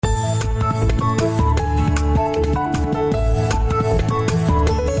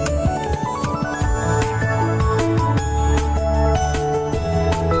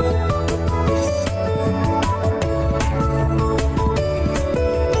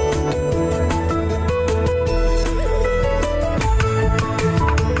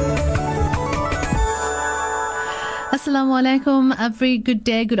alaikum. A very good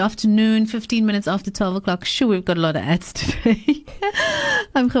day, good afternoon. 15 minutes after 12 o'clock. Sure, we've got a lot of ads today.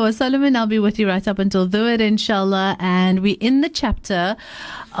 I'm Khawa Solomon. I'll be with you right up until Dhuhr, inshallah. And we're in the chapter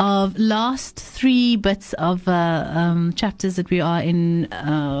of last three bits of chapters that we are in,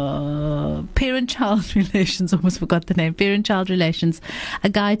 parent-child relations. Almost forgot the name. Parent-child relations. A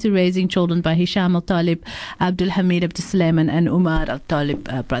Guide to Raising Children by Hisham Al-Talib, Abdul Hamid Abdul Sulaiman and Umar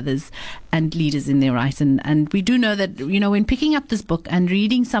Al-Talib brothers and leaders in their right. And we do know that, when picking up this book and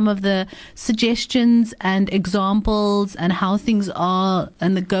reading some of the suggestions and examples and how things are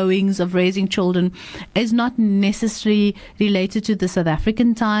and the goings of raising children is not necessarily related to the South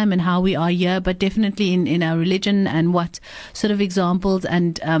African time and how we are here, but definitely in our religion and what sort of examples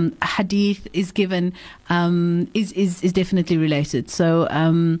and hadith is given is definitely related.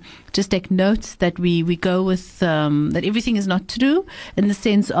 So just take note that we go with that everything is not true in the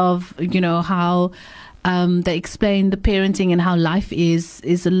sense of how they explain the parenting and how life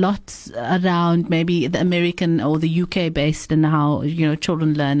is a lot around maybe the American or the UK based and how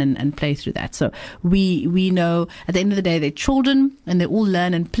children learn and play through that. So we know at the end of the day they're children and they all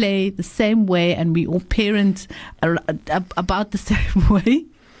learn and play the same way, and we all parent about the same way.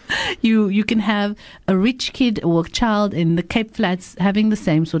 You can have a rich kid or a child in the Cape Flats having the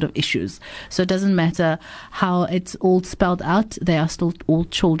same sort of issues. So it doesn't matter how it's all spelled out, they are still all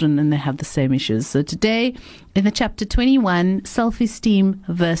children and they have the same issues. So today, in the chapter 21, self-esteem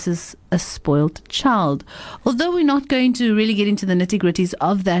versus a spoiled child. Although we're not going to really get into the nitty-gritties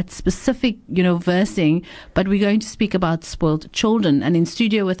of that specific, versing, but we're going to speak about spoiled children. And in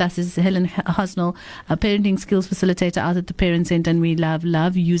studio with us is Helen Hosnell, a parenting skills facilitator out at the Parent Center, and we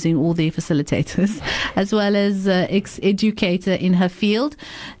love using all their facilitators, as well as ex-educator in her field.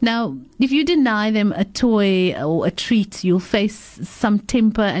 Now, if you deny them a toy or a treat, you'll face some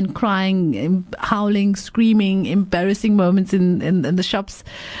temper and crying, howling, screaming, embarrassing moments in the shops,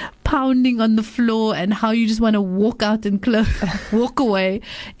 pounding on the floor, and how you just want to walk out and walk away.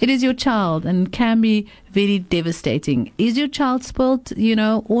 It is your child and can be very devastating. Is your child spoiled,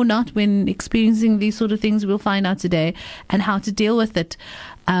 or not when experiencing these sort of things? We'll find out today, and how to deal with it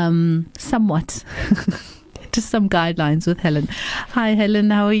somewhat. Just some guidelines with Helen. Hi, Helen.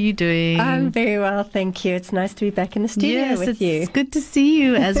 How are you doing? I'm very well, thank you. It's nice to be back in the studio with you. It's good to see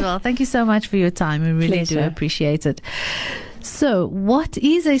you as well. Thank you so much for your time. We really do appreciate it. So, what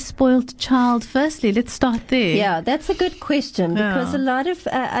is a spoiled child? Firstly, let's start there. Yeah, that's a good question, because a lot of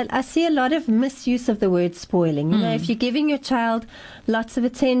I see a lot of misuse of the word spoiling. If you're giving your child lots of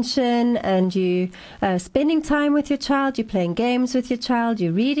attention and you spending time with your child, you're playing games with your child,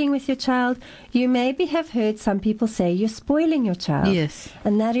 you're reading with your child, you maybe have heard some people say you're spoiling your child. Yes.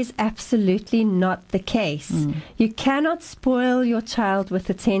 And that is absolutely not the case. You cannot spoil your child with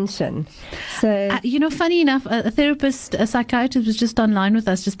attention. So, funny enough, a therapist, a psychiatrist was just online with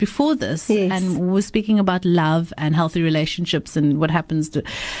us just before this, and was speaking about love and healthy relationships and what happens to,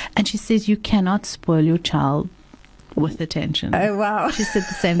 and she says you cannot spoil your child with attention. Oh, wow. She said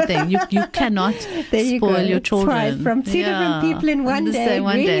the same thing. You cannot spoil your children. Right, from two different people in one day.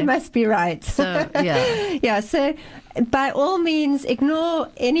 Really must be right. So, yeah. Yeah, so by all means, ignore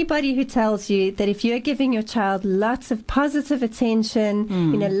anybody who tells you that if you're giving your child lots of positive attention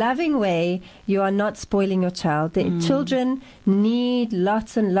in a loving way, you are not spoiling your child. The children need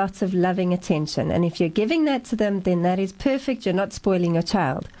lots and lots of loving attention. And if you're giving that to them, then that is perfect. You're not spoiling your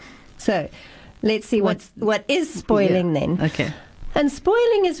child. So let's see what is spoiling then. Okay. And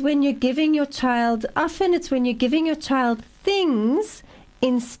spoiling is when you're giving your child, often it's when you're giving your child things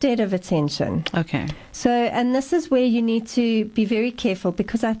instead of attention. Okay. So, and this is where you need to be very careful,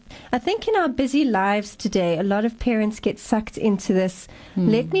 because I think in our busy lives today, a lot of parents get sucked into this,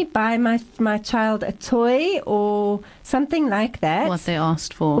 let me buy my child a toy or something like that. What they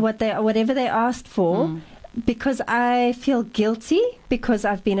asked for. Whatever they asked for. Because I feel guilty because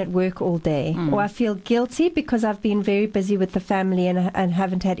I've been at work all day, or I feel guilty because I've been very busy with the family and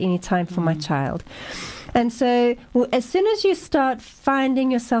haven't had any time for my child. And so as soon as you start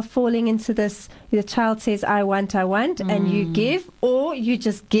finding yourself falling into this, the child says, I want, and you give, or you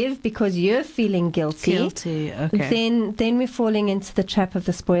just give because you're feeling guilty. Okay. Then we're falling into the trap of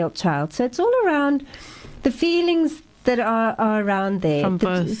the spoiled child. So it's all around the feelings that are around there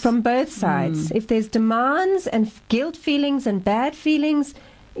from both sides. If there's demands and guilt feelings and bad feelings,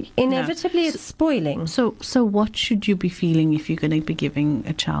 inevitably it's spoiling. So what should you be feeling if you're going to be giving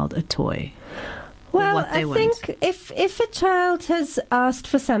a child a toy? Well, I think if a child has asked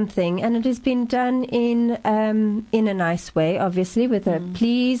for something and it has been done in a nice way, obviously with a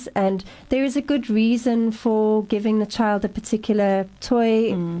please, and there is a good reason for giving the child a particular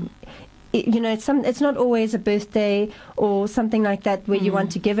toy, it's not always a birthday or something like that where you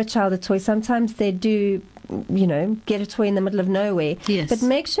want to give a child a toy. Sometimes they do, get a toy in the middle of nowhere. Yes. But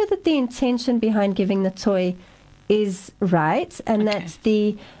make sure that the intention behind giving the toy is right, and that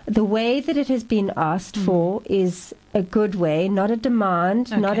the way that it has been asked for is a good way, not a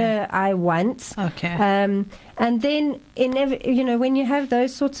demand, not a I want. And then, when you have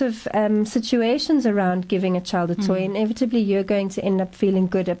those sorts of situations around giving a child a toy, inevitably you're going to end up feeling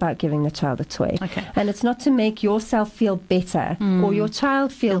good about giving the child a toy. And it's not to make yourself feel better or your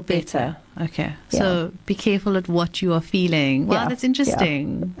child feel better. So be careful at what you are feeling. Wow, that's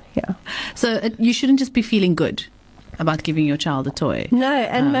interesting. So you shouldn't just be feeling good about giving your child a toy. No,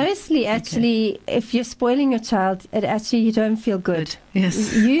 and mostly actually, if you're spoiling your child, you don't feel good.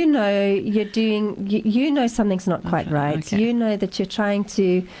 Yes. You know something's not quite right. You know that you're trying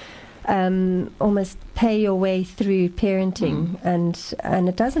to almost pay your way through parenting, and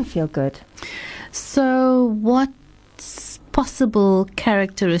it doesn't feel good. So what possible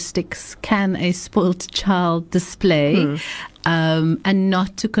characteristics can a spoilt child display, and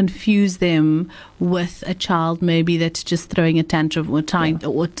not to confuse them with a child maybe that's just throwing a tantrum or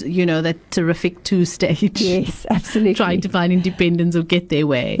that terrific 2 stage? Yes, absolutely. Trying to find independence or get their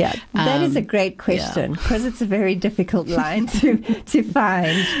way. Yeah, that is a great question, because it's a very difficult line to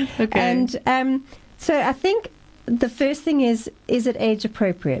find. And so I think the first thing is it age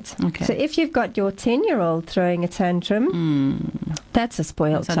appropriate? So if you've got your 10-year-old throwing a tantrum, that's a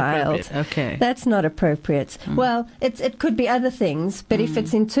spoiled child. That's not appropriate. Well, it could be other things, but if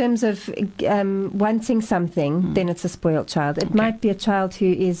it's in terms of wanting something, then it's a spoiled child. It might be a child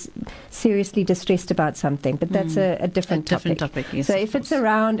who is seriously distressed about something, but that's a different topic. Yes, so if it's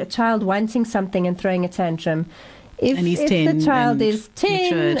around a child wanting something and throwing a tantrum, if the child is 10,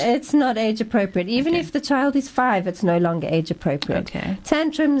 matured, it's not age appropriate. Even if the child is 5, it's no longer age appropriate.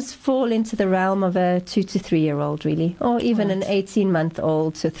 Tantrums fall into the realm of a 2 to 3 year old, really, or even an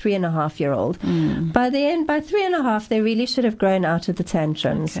 18-month-old to 3.5-year-old. By 3.5, they really should have grown out of the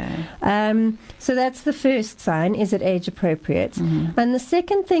tantrums. So that's the first sign: is it age appropriate? And the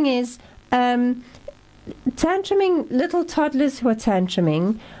second thing is tantruming. Little toddlers who are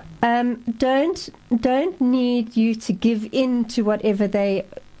tantruming don't need you to give in to whatever the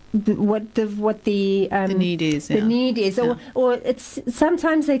need is. The need is, or it's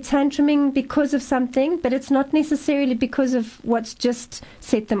sometimes they're tantruming because of something, but it's not necessarily because of what's just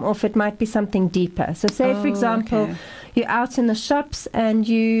set them off. It might be something deeper. So, say for example, you're out in the shops and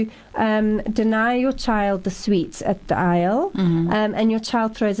you deny your child the sweets at the aisle, and your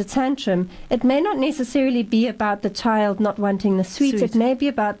child throws a tantrum. It may not necessarily be about the child not wanting the sweets. It may be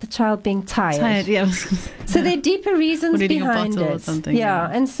about the child being tired. So there are deeper reasons behind it.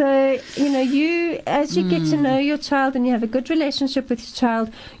 And so, as you get to know your child and you have a good relationship with your child,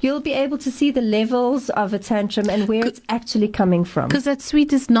 you'll be able to see the levels of a tantrum and where it's actually coming from. Because that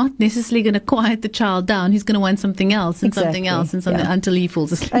sweet is not necessarily going to quiet the child down. He's going to want something else and something else and something until he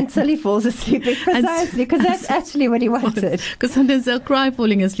falls asleep. Until he falls asleep, precisely, because that's actually what he wanted. Because sometimes they'll cry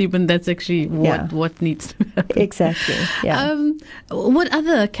falling asleep, and that's actually what needs to happen. Exactly. What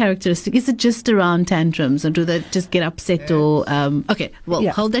other characteristic? Is it just around tantrums, or do they just get upset? Or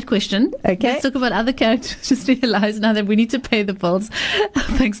hold that question. Let's talk about other characters. Just realize now that we need to pay the bills.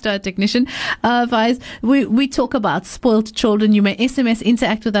 Thanks to our technician. Faiz, we talk about spoiled children. You may SMS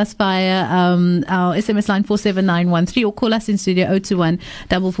interact with us via our SMS line 47913, or call us in studio 021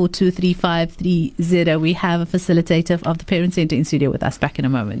 442 3530. We have a facilitator of the Parent Centre in studio with us. Back in a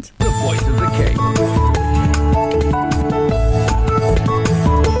moment. The Voice of the Cape.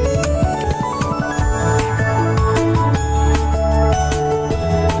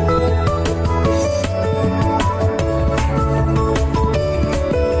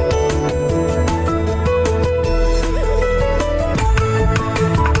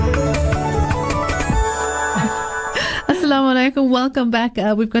 Welcome back.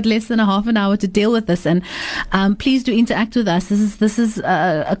 We've got less than a half an hour to deal with this, and please do interact with us. This is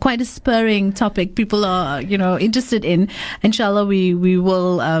quite a spurring topic. People are interested in. Inshallah, we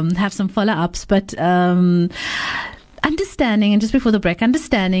will have some follow-ups, but understanding, and just before the break,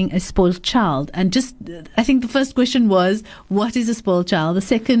 understanding a spoiled child. And just, I think the first question was, what is a spoiled child? The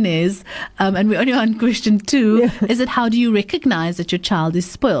second is, and we're only on question 2, is it how do you recognize that your child is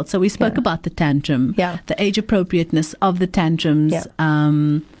spoiled? So we spoke about the tantrum, the age appropriateness of the tantrums.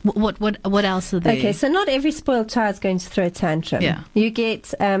 What else are there? Okay, so not every spoiled child is going to throw a tantrum. You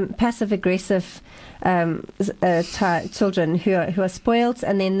get passive aggressive children who are spoiled,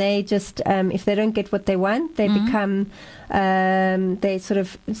 and then they just if they don't get what they want, they become They sort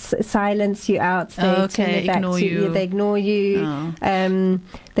of silence you out. They turn their back ignore to you. They ignore you. Oh.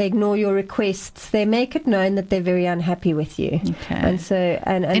 They ignore your requests. They make it known that they're very unhappy with you. Okay. And so,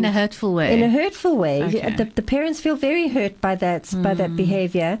 and in a hurtful way. In a hurtful way. Okay. The parents feel very hurt by that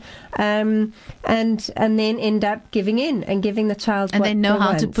behaviour, and then end up giving in and giving the child and what they know how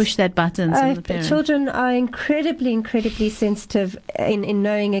want. to push that button. So the parents. Children are incredibly sensitive in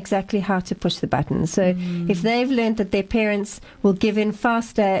knowing exactly how to push the button. So if they've learned that their parents will give in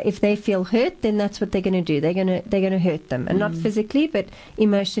faster if they feel hurt, then that's what they're going to do. They're going to hurt them, and not physically, but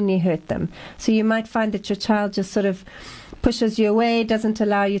emotionally hurt them. So you might find that your child just sort of pushes you away, doesn't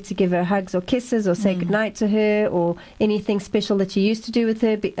allow you to give her hugs or kisses or say goodnight to her or anything special that you used to do with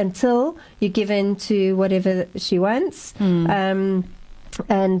her until you give in to whatever she wants. And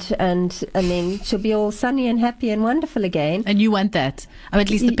then she'll be all sunny and happy and wonderful again. And you want that. Or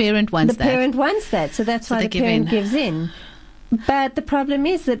at least the parent wants that. The parent wants that. So that's why the parent gives in. But the problem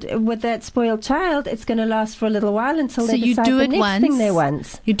is that with that spoiled child, it's going to last for a little while until they decide the next thing they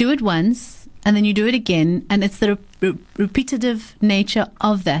want. You do it once, and then you do it again, and it's the repetitive nature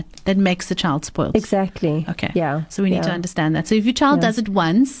of that makes the child spoiled. Exactly. Okay. Yeah. So we need to understand that. So if your child does it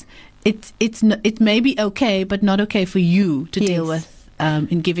once, it may be okay, but not okay for you to deal with.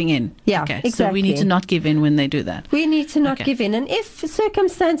 In giving in. Yeah, okay. exactly. So we need to not give in when they do that. We need to not give in. And if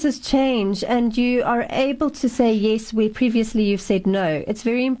circumstances change and you are able to say yes where previously you've said no, it's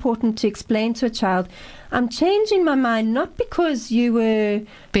very important to explain to a child, I'm changing my mind not because you were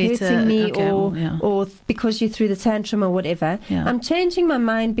hurting me or because you threw the tantrum or whatever. Yeah. I'm changing my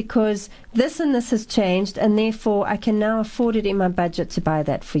mind because this and this has changed, and therefore I can now afford it in my budget to buy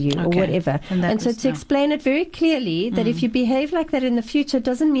that for you or whatever. And so to explain it very clearly that if you behave like that in the future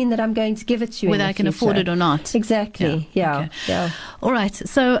doesn't mean that I'm going to give it to you whether in the I can future. afford it or not. Exactly. Yeah. All right.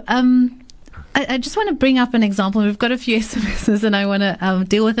 So I just want to bring up an example. We've got a few SMSs and I want to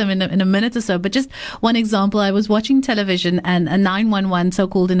deal with them in a minute or so. But just one example, I was watching television and a 911,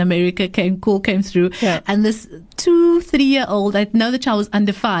 so-called in America, call came through. Yeah. And this 2-3-year-old, I know the child was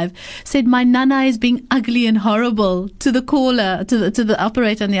under 5, said, my nana is being ugly and horrible to the caller, to the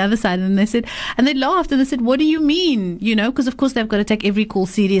operator on the other side. And they laughed and they said, what do you mean? You know, because of course they've got to take every call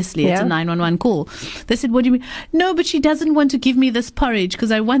seriously. It's a 911 call. They said, what do you mean? No, but she doesn't want to give me this porridge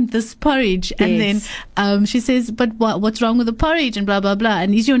because I want this porridge. And then she says, but what's wrong with the porridge and blah, blah, blah.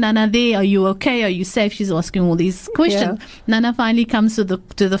 And is your nana there? Are you okay? Are you safe? She's asking all these questions. Yeah. Nana finally comes to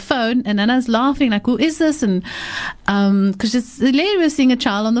the phone and Nana's laughing like, who is this? And because it's hilarious seeing a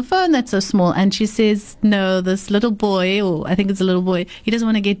child on the phone that's so small. And she says, no, this little boy, or I think it's a little boy, he doesn't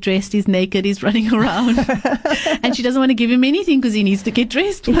want to get dressed. He's naked. He's running around. And she doesn't want to give him anything because he needs to get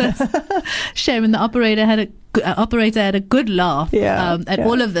dressed first. Shame. And the operator had a good laugh at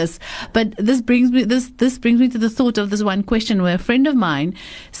all of this. But this brings me to the thought of this one question where a friend of mine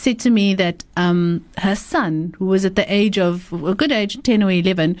said to me that her son, who was at the age of a good age, 10 or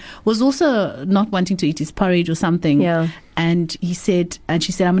 11, was also not wanting to eat his porridge or something. Yeah. And she said, I'm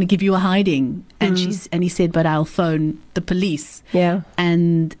going to give you a hiding. And he said, but I'll phone the police. Yeah.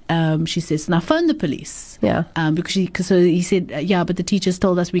 And she says, now phone the police. Yeah. Because he said, but the teachers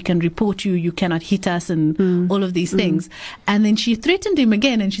told us we can report you. You cannot hit us and all of these things. And then she threatened him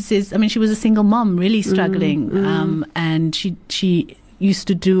again. And she says, she was a single mom, really struggling. And she used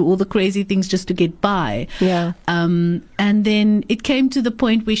to do all the crazy things just to get by. Yeah. And then it came to the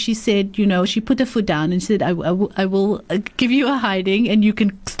point where she said, she put her foot down and said, I will give you a hiding and you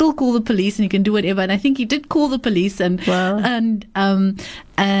can still call the police and you can do whatever. And I think he did call the police but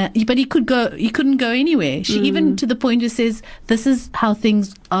he couldn't go anywhere. She even to the point where says, this is how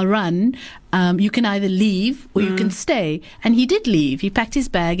things are run. You can either leave or you can stay. And he did leave. He packed his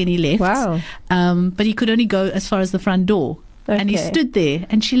bag and he left. Wow. But he could only go as far as the front door. Okay. And he stood there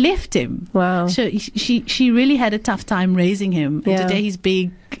and she left him. Wow. So she really had a tough time raising him. Yeah. And today he's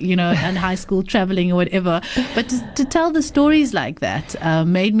big, and high school traveling or whatever. But to tell the stories like that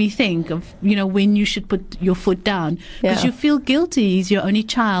made me think of, when you should put your foot down. Because you feel guilty. He's your only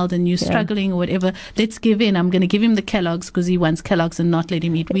child and you're struggling or whatever. Let's give in. I'm going to give him the Kellogg's because he wants Kellogg's and not let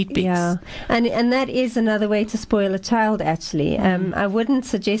him eat Wheat Bix. Yeah. And that is another way to spoil a child, actually. I wouldn't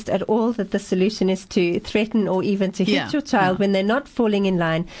suggest at all that the solution is to threaten or even to hit your child when they're not falling in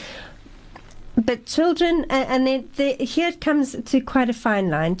line. But children, here it comes to quite a fine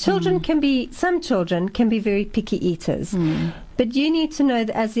line. Some children can be very picky eaters. But you need to know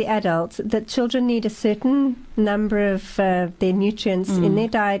that as the adult that children need a certain number of their nutrients in their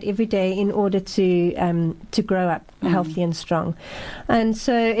diet every day in order to grow up healthy and strong. And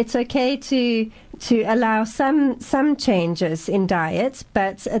so it's okay to allow some changes in diet,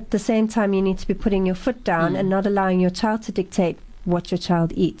 but at the same time you need to be putting your foot down and not allowing your child to dictate what your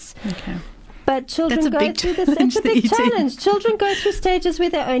child eats. Okay. But children go through this. It's a big challenge. Children go through stages where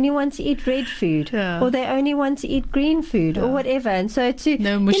they only want to eat red food, or they only want to eat green food, or whatever. And so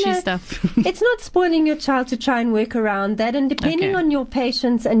no mushy stuff. It's not spoiling your child to try and work around that. And depending on your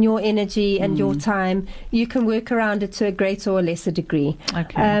patience and your energy and your time, you can work around it to a greater or lesser degree.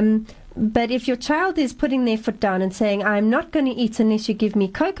 Okay. But if your child is putting their foot down and saying, I'm not going to eat unless you give me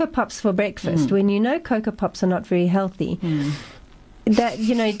Cocoa Pops for breakfast, when you know Cocoa Pops are not very healthy, that,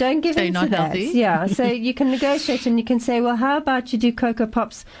 don't give in to that. Healthy. Yeah, so you can negotiate and you can say, well, how about you do Cocoa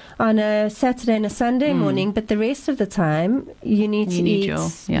Pops on a Saturday and a Sunday morning, but the rest of the time you need to eat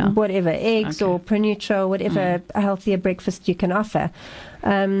whatever, eggs or Prenutro, whatever healthier breakfast you can offer.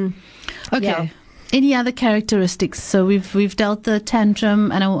 Okay. Yeah. Any other characteristics? So we've dealt the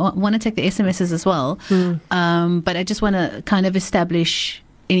tantrum, and I want to take the SMSs as well, but I just want to kind of establish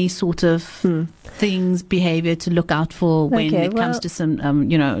any sort of behavior to look out for when it comes to some,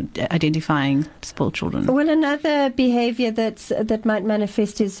 identifying spoiled children. Well, another behavior that might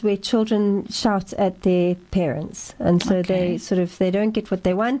manifest is where children shout at their parents, and so they don't get what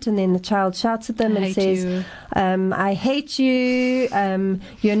they want, and then the child shouts at them and says, "I hate you.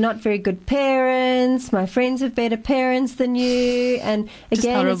 You're not very good parents. My friends have better parents than you." And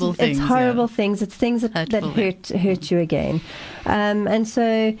again, it's horrible things. It's things that hurt you again. And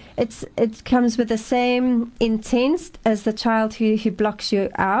so it comes with the same intent as the child who blocks you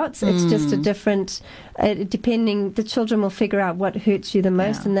out. It's just a different, depending, the children will figure out what hurts you the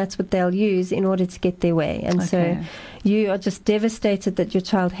most, and that's what they'll use in order to get their way. And so you are just devastated that your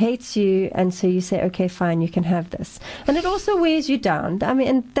child hates you, and so you say, okay, fine, you can have this. And it also wears you down. I mean,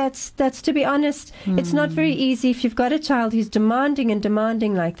 and that's to be honest, it's not very easy. If you've got a child who's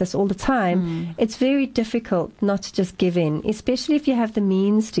demanding like this all the time, it's very difficult not to just give in, especially if you have the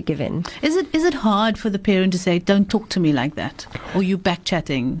means to give in. Is it hard for the parent to say, don't talk to me like that, or you back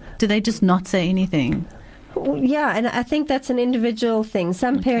chatting? Do they just not say anything? Yeah, and I think that's an individual thing.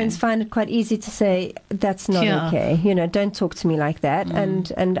 Some parents find it quite easy to say, that's not okay, don't talk to me like that.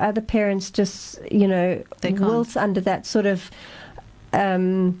 And other parents just, wilt under that sort of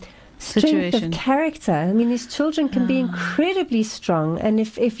strength of character. I mean, these children can be incredibly strong, and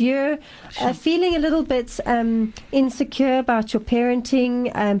if you're feeling a little bit insecure about your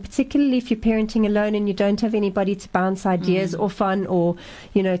parenting, particularly if you're parenting alone and you don't have anybody to bounce ideas off on, or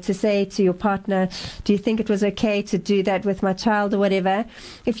to say to your partner, do you think it was okay to do that with my child or whatever,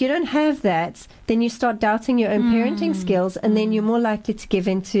 if you don't have that, then you start doubting your own parenting skills, and then you're more likely to give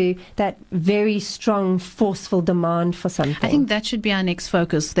into that very strong, forceful demand for something. I think that should be our next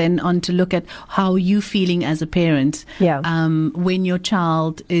focus then, on to look at how you're feeling as a parent when your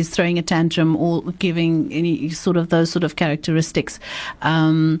child is throwing a tantrum or giving any sort of those sort of characteristics.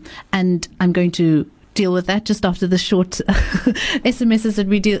 And I'm going to deal with that just after the short SMSs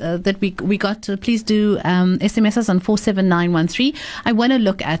that we got. Please do SMS us on 47913. I want to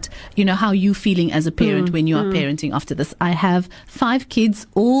look at how you feeling as a parent when you are parenting after this. I have 5 kids,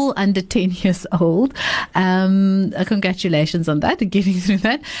 all under 10 years old. Congratulations on that, getting through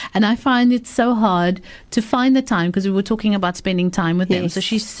that. And I find it so hard to find the time, because we were talking about spending time with them. So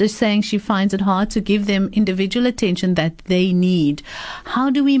she's saying she finds it hard to give them individual attention that they need. How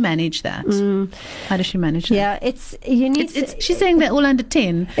do we manage that? How does she manage that? Yeah, she's saying they're all under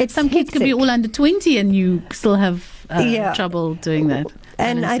 10. Some kids could be all under 20 and you still have trouble doing that.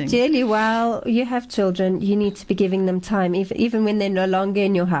 And ideally, while you have children, you need to be giving them time, even when they're no longer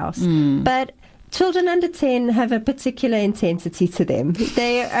in your house. But children under 10 have a particular intensity to them.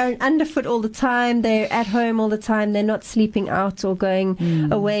 They are underfoot all the time. They're at home all the time. They're not sleeping out or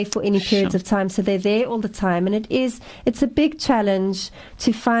going away for any periods of time. So they're there all the time. And it's a big challenge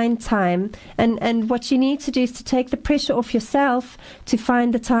to find time. And what you need to do is to take the pressure off yourself to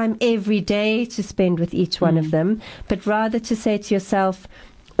find the time every day to spend with each one of them, but rather to say to yourself,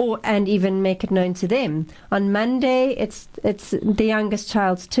 and even make it known to them. On Monday, it's the youngest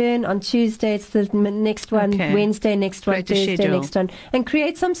child's turn. On Tuesday, it's the next one. Wednesday, next one. Thursday, next one. And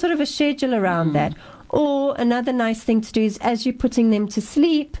create some sort of a schedule around that. Or another nice thing to do is, as you're putting them to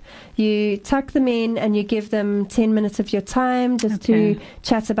sleep, you tuck them in and you give them 10 minutes of your time just to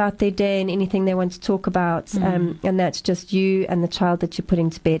chat about their day and anything they want to talk about. And that's just you and the child that you're putting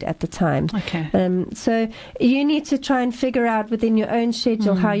to bed at the time. So you need to try and figure out within your own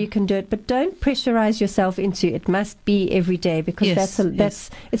schedule how you can do it, but don't pressurize yourself into it must be every day, because that's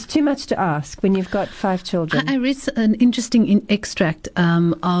it's too much to ask when you've got 5 children. I read an interesting extract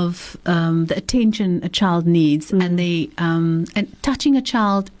of the attention a child needs, and touching a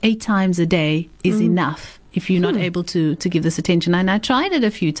child 8 times a day is enough. If you're not able to give this attention, and I tried it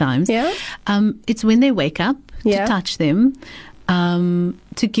a few times. Yeah. It's when they wake up to touch them.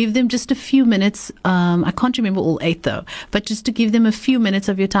 To give them just a few minutes. I can't remember all 8 though, but just to give them a few minutes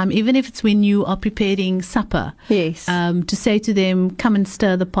of your time, even if it's when you are preparing supper. Yes. To say to them, come and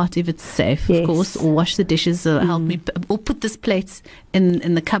stir the pot if it's safe, of course, or wash the dishes, or help me, or put this plate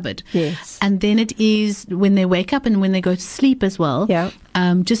in the cupboard. Yes. And then it is when they wake up and when they go to sleep as well. Yeah.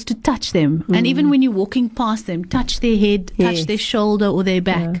 Just to touch them, and even when you're walking past them, touch their head, touch their shoulder or their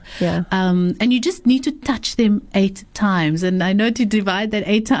back. Yeah. And you just need to touch them 8 times. And I know to divide that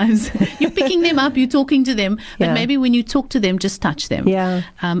 8 times, you're picking them up, you're talking to them, but maybe when you talk to them, just touch them.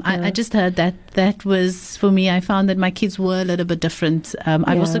 I just heard that was, for me, I found that my kids were a little bit different.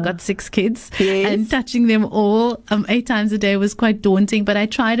 I've also got 6 kids, and touching them all 8 times a day was quite daunting, but I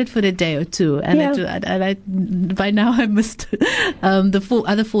tried it for a day or two, and I by now I missed the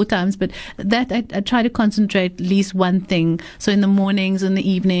other 4 times, but that I try to concentrate at least one thing. So in the mornings and the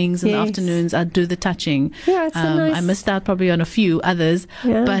evenings and the afternoons, I do the touching. It's nice. I missed out probably on a few others,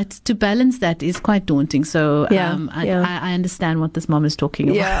 but to balance that is quite daunting. So I understand what this mom is talking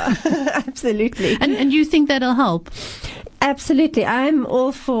about. Yeah, absolutely. And you think that'll help? Absolutely. I'm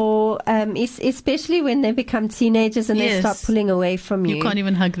all for, especially when they become teenagers and they start pulling away from you. You can't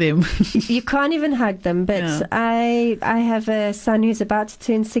even hug them. You can't even hug them. But I have a son who's about to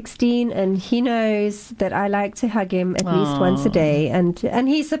turn 16, and he knows that I like to hug him at least once a day. And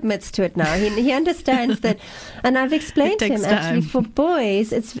he submits to it now. He understands that. And I've explained to him, actually, for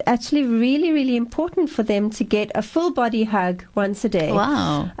boys, it's actually really, really important for them to get a full body hug once a day.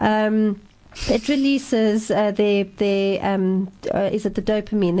 Wow. It releases is it the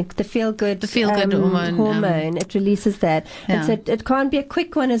dopamine, the feel good hormone. It releases that. It can't be a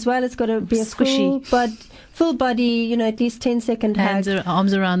quick one as well. It's got to be a squishy, full body, at least 10-second hug.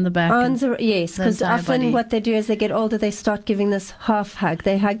 Arms around the back. Yes, because often what they do as they get older, they start giving this half hug.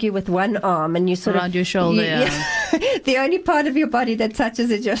 They hug you with one arm, and you sort around your shoulder. The only part of your body that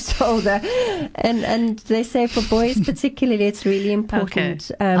touches is your shoulder. And they say for boys particularly, it's really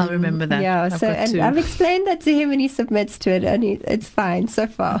important. Okay. I'll remember that. Yeah. I've explained that to him, and he submits to it, and it's fine so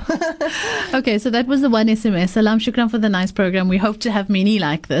far. Okay, so that was the one SMS. Salam, shukran for the nice program. We hope to have many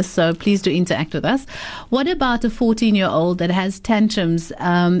like this, so please do interact with us. What about a 14-year-old that has tantrums?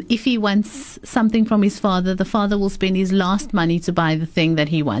 If he wants something from his father, the father will spend his last money to buy the thing that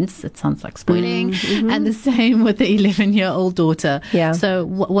he wants. It sounds like spoiling. And the same with the 11-year-old daughter. Yeah. So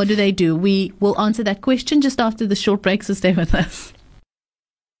what do? We will answer that question just after the short break, so stay with us.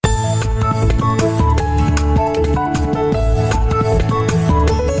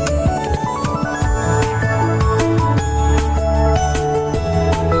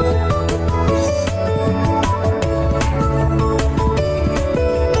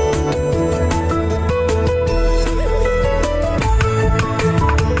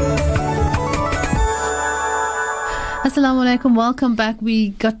 Assalamu alaikum, welcome back. We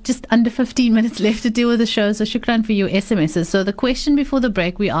got just under 15 minutes left to deal with the show, so shukran for your SMSs. So the question before the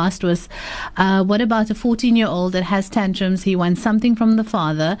break we asked was, what about a 14-year-old that has tantrums? He wants something from the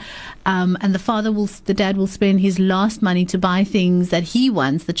father, and the dad will spend his last money to buy things that he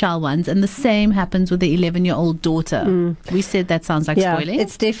wants, the child wants, and the same happens with the 11-year-old daughter. We said that sounds like spoiling.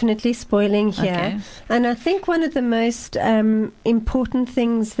 It's definitely spoiling here. Okay. And I think one of the most important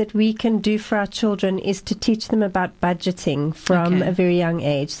things that we can do for our children is to teach them about budgeting from a very young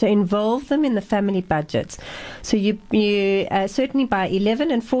age. So involve them in the family budget. So you certainly by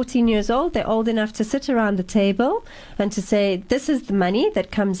 11 and 14 years old, they're old enough to sit around the table and to say, this is the money that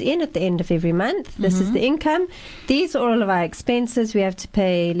comes in at the end of every month. This is the income. These are all of our expenses. We have to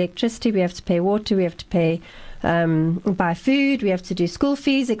pay electricity. We have to pay water. We have to pay buy food, we have to do school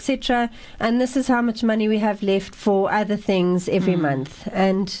fees, etc. And this is how much money we have left for other things every month.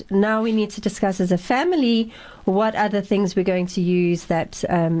 And now we need to discuss as a family what other things we're going to use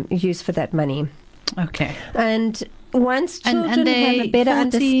for that money. Okay. And once children have a better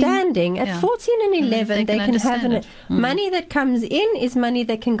understanding, at 14 and 11, they can have money that comes in is money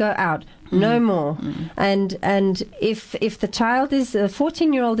that can go out. No more. And if the child is a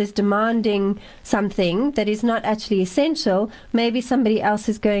 14-year-old is demanding something that is not actually essential, maybe somebody else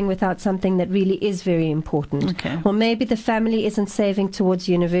is going without something that really is very important. Okay. Or maybe the family isn't saving towards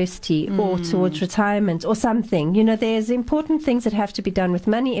university or towards retirement or something. There's important things that have to be done with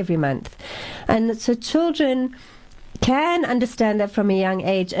money every month. And so children can understand that from a young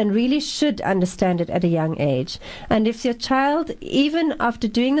age and really should understand it at a young age. And if your child, even after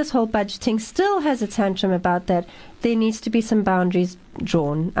doing this whole budgeting, still has a tantrum about that, there needs to be some boundaries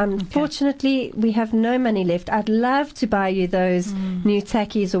drawn. Unfortunately, we have no money left. I'd love to buy you those new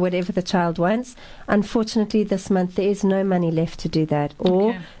tackies or whatever the child wants. Unfortunately, this month there is no money left to do that.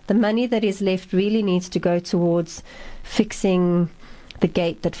 Or the money that is left really needs to go towards fixing the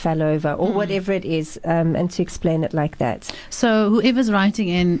gate that fell over or whatever it is, and to explain it like that. So whoever's writing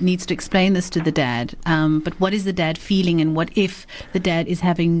in needs to explain this to the dad. But what is the dad feeling, and what if the dad is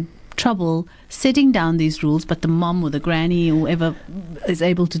having trouble setting down these rules, but the mom or the granny or whoever is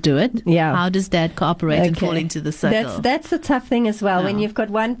able to do it? How does dad cooperate and fall into the circle? That's a tough thing as well, when you've got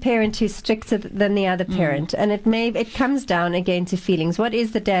one parent who's stricter than the other parent, and it comes down again to feelings. What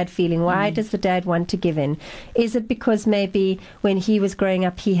is the dad feeling? Why does the dad want to give in? Is it because maybe when he was growing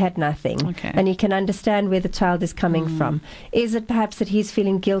up he had nothing, and he can understand where the child is coming from? Is it perhaps that he's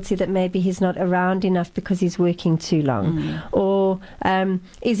feeling guilty that maybe he's not around enough because he's working too long? Or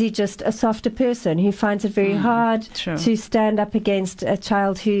is he just a softer person who finds it very hard to stand up against a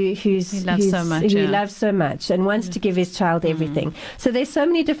child who loves so much and wants to give his child everything? So there's so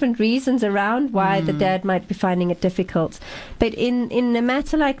many different reasons around why the dad might be finding it difficult. But in a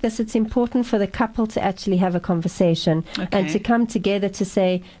matter like this, it's important for the couple to actually have a conversation and to come together to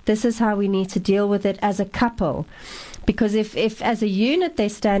say, this is how we need to deal with it as a couple. Because if as a unit they're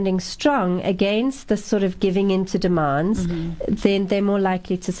standing strong against this sort of giving in to demands, then they're more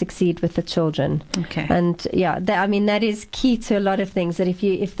likely to succeed with the children. And that is key to a lot of things, that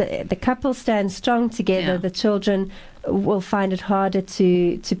if the couple stands strong together, the children will find it harder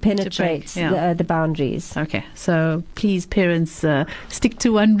to penetrate the boundaries. So please, parents, stick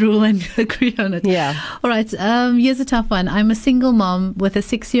to one rule and agree on it. All right, here's a tough one. I'm a single mom with a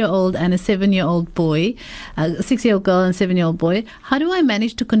 6-year-old and a 7-year-old boy, a 6-year-old girl and 7-year-old boy. How do I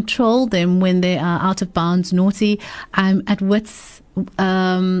manage to control them when they are out of bounds, naughty? I'm at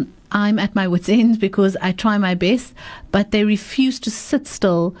my wit's end because I try my best, but they refuse to sit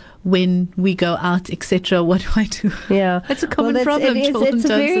still when we go out, etc. What do I do? That's a common problem. It's a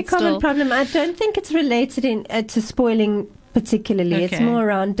very common problem. I don't think it's related to spoiling particularly. It's more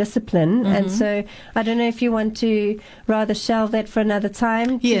around discipline. And so I don't know if you want to rather shelve that for another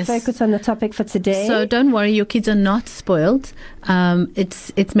time to focus on the topic for today. So don't worry, your kids are not spoiled.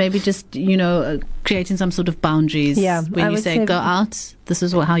 It's maybe just creating some sort of boundaries. When you say go out, this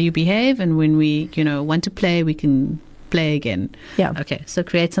is how you behave, and when we want to play, we can play again. So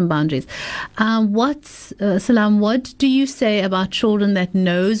create some boundaries. Salam, what do you say about children that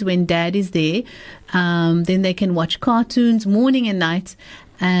knows when dad is there, then they can watch cartoons morning and night,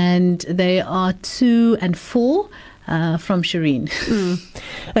 and they are 2 and 4? From Shireen.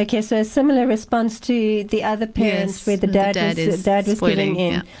 Okay, so a similar response to the other parents, where the dad was giving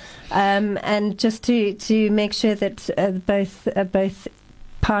in. And just to make sure that both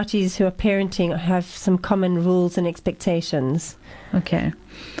parties who are parenting have some common rules and expectations.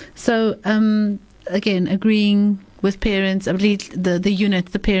 So again, agreeing with parents, I believe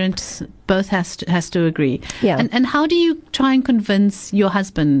the parents both has to agree. And how do you try and convince your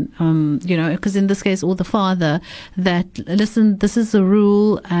husband, because in this case, or the father, that listen, this is a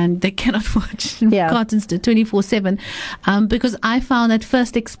rule and they cannot watch cartoons 24/7? Because I found that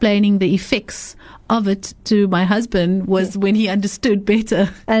first explaining the effects of it to my husband was when he understood better.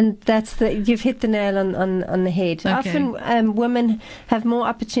 And you've hit the nail on the head. Often women have more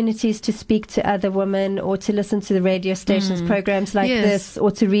opportunities to speak to other women or to listen to the radio stations programs like this,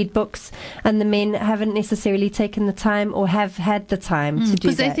 or to read books, and the men haven't necessarily taken the time or have had the time to do that.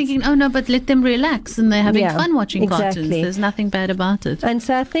 Because they're thinking, oh no, but let them relax, and they're having fun watching cartoons. There's nothing bad about it. And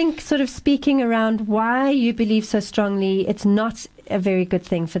so I think sort of speaking around why you believe so strongly it's not a very good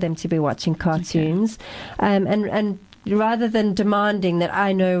thing for them to be watching cartoons, and rather than demanding that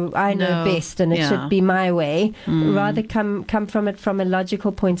I know best and it should be my way, rather come from it from a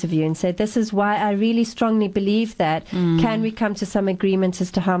logical point of view and say, this is why I really strongly believe that. Can we come to some agreement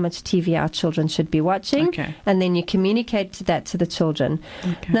as to how much TV our children should be watching? And then you communicate that to the children.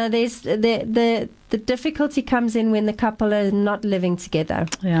 Now there's the difficulty comes in when the couple are not living together.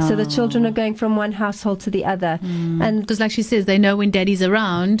 So the children are going from one household to the other. And because like she says, they know when daddy's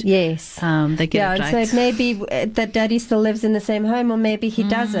around. They get it right. So it may be that daddy still lives in the same home, or maybe he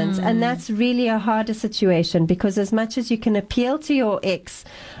doesn't. And that's really a harder situation, because as much as you can appeal to your ex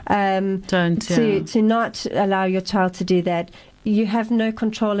to not allow your child to do that, you have no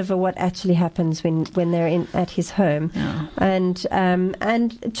control over what actually happens when they're at his home. And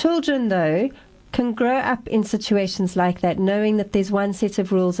children, though, can grow up in situations like that, knowing that there's one set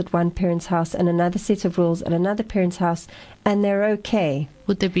of rules at one parent's house and another set of rules at another parent's house, and they're okay.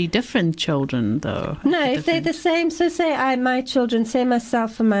 Would there be different children, though? No, if they're the same. So say my children, say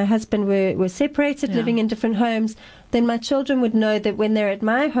myself and my husband were separated, living in different homes, then my children would know that when they're at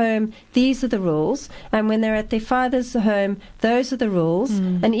my home, these are the rules, and when they're at their father's home, those are the rules.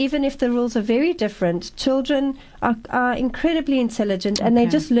 And even if the rules are very different, children are incredibly intelligent, and they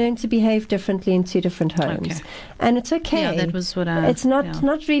just learn to behave differently in two different homes. And it's okay. Yeah, that was what it's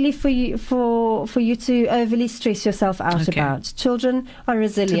not really for you to overly stress yourself out about. Children are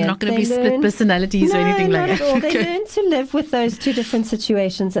resilient. They're not going to be split personalities or anything like that. Not at all. They learn to live with those two different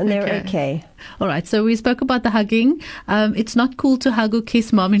situations, and they're okay. All right, so we spoke about the hugging. It's not cool to hug or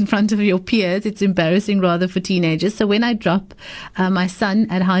kiss mom in front of your peers. It's embarrassing rather for teenagers. So when I drop my son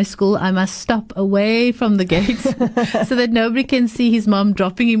at high school, I must stop away from the gate so that nobody can see his mom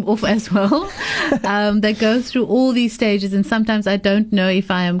dropping him off as well. They go through all these stages, and sometimes I don't know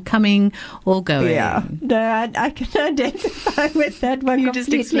if I am coming or going. Yeah, no, I can identify with that one. You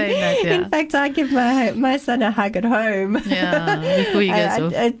completely. just explain that, yeah. In fact, I give my son a hug at home. Yeah, before he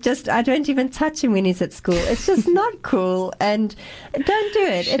goes off. I don't even touch him when he's at school. It's just not cool, and don't do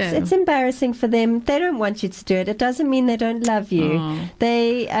it. It's embarrassing for them. They don't want you to do it. It doesn't mean they don't love you.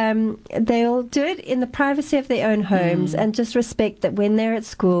 They'll do it in the privacy of their own homes, and just respect that when they're at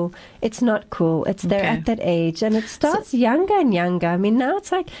school, it's not cool. They're at that age, and it starts younger and younger. I mean, now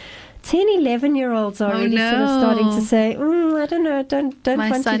it's like 10, 11-year-olds are already sort of starting to say, I don't know, don't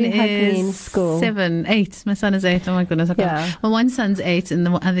want you to hug me in school. 7, 8. My son is 8. Oh my goodness. Yeah. Well, one son's 8 and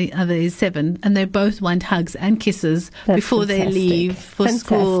the other is 7, and they both want hugs and kisses before they leave for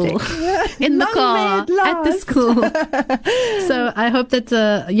school. In the car, at the school. So I hope that's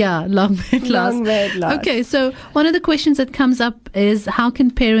long may it last. Long may it last. Okay, so one of the questions that comes up is, how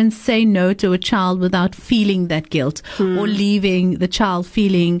can parents say no to a child without feeling that guilt or leaving the child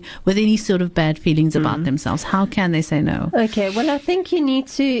feeling with any sort of bad feelings about themselves? How can they say no? Okay, well, I think you need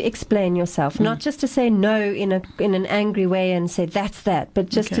to explain yourself, not just to say no in an angry way and say that's that, but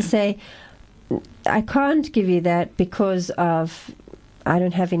just to say, I can't give you that because of I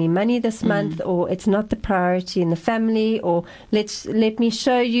don't have any money this month, or it's not the priority in the family, or let me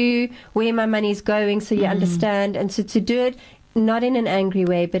show you where my money is going so you understand. And so to do it not in an angry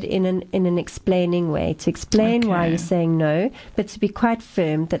way, but in an explaining way, to explain why you're saying no, but to be quite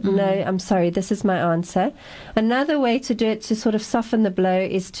firm that no, I'm sorry, this is my answer. Another way to do it, to sort of soften the blow,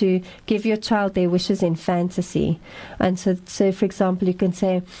 is to give your child their wishes in fantasy. And so for example, you can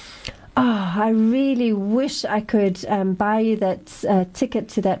say, I really wish I could buy you that ticket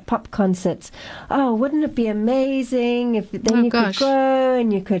to that pop concert. Oh, wouldn't it be amazing if then could go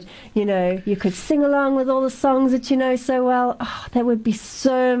and you could sing along with all the songs that you know so well. Oh, that would be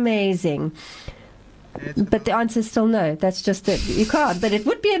so amazing. But the answer is still no. That's just it. You can't. But it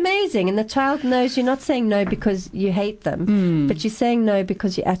would be amazing. And the child knows you're not saying no because you hate them, but you're saying no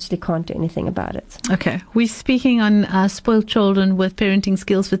because you actually can't do anything about it. Okay. We're speaking on spoiled children with parenting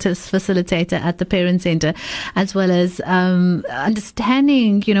skills facilitator at the Parent Centre, as well as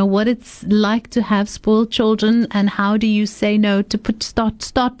understanding, what it's like to have spoiled children and how do you say no to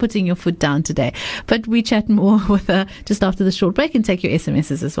start putting your foot down today. But we chat more with her just after the short break and take your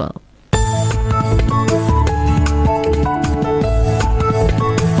SMSs as well.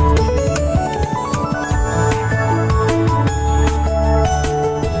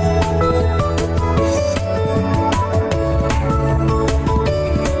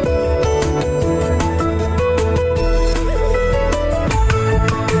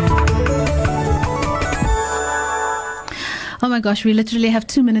 Oh my gosh, we literally have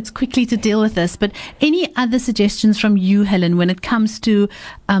 2 minutes quickly to deal with this. But any other suggestions from you, Helen, when it comes to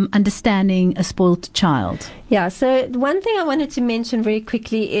understanding a spoiled child? Yeah, so one thing I wanted to mention very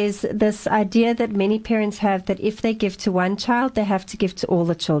quickly is this idea that many parents have that if they give to one child, they have to give to all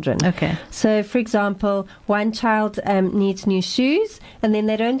the children. Okay. So, for example, one child needs new shoes, and then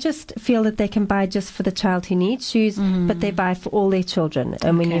they don't just feel that they can buy just for the child who needs shoes, but they buy for all their children.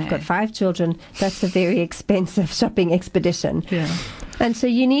 And when you've got 5 children, that's a very expensive shopping expedition. Yeah. And so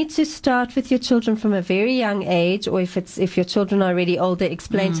you need to start with your children from a very young age, or if your children are already older,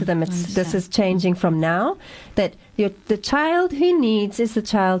 explain to them this is changing from now, that the child who needs is the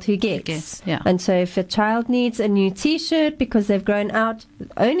child who gets. Yeah. And so if a child needs a new T-shirt because they've grown out,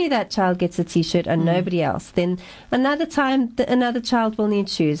 only that child gets a T-shirt and nobody else. Then another time, another child will need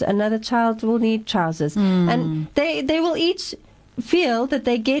shoes, another child will need trousers. And they will each feel that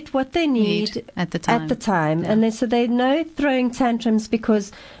they get what they need at the time. Yeah. And so they know throwing tantrums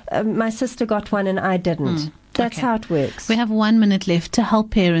because my sister got one and I didn't. That's Okay. how it works. We have 1 minute left to help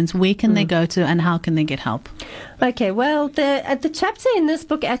parents. Where can they go to and how can they get help? Okay, well, the chapter in this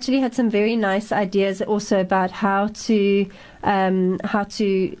book actually had some very nice ideas also about how to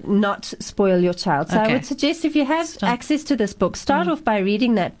not spoil your child. So I Okay. would suggest if you have access to this book, start off by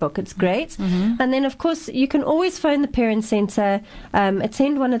reading that book. It's great. And then, of course, you can always phone the Parent Centre,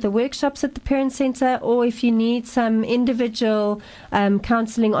 attend one of the workshops at the Parent Centre, or if you need some individual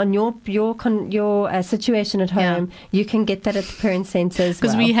counselling on your situation at home, you can get that at the Parent Centre as well.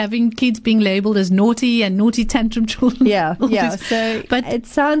 Because we're having kids being labelled as naughty and naughty tantrum children. Yeah. So, but it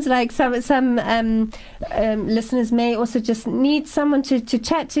sounds like some listeners may also just need someone to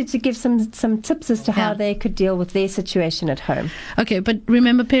chat to give some tips as to how they could deal with their situation at home. Okay, but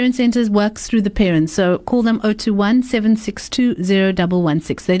remember, Parent Centres works through the parents. So call them 021 762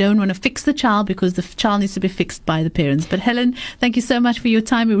 0116. They don't want to fix the child because the child needs to be fixed by the parents. But Helen, thank you so much for your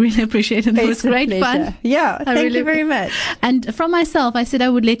time. We really appreciate it. It was great fun. Yeah, thank you very much. And from myself, I said I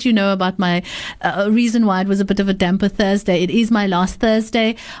would let you know about my reason why it was a bit of a damper Thursday. It is my last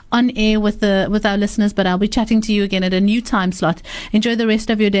Thursday on air with our listeners, but I'll be chatting to you again at a new time slot. Enjoy the rest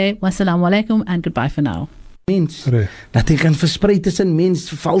of your day. Wassalamu alaikum and goodbye for now. Mens, dat hy kan versprei tussen mens,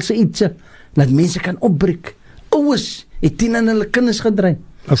 valse ietsie, dat mense kan opbreek. Ouers het 10 aan hulle kinders gedreig.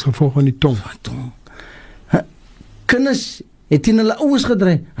 As gevolg van die tong. Kinders het 10 hulle ouers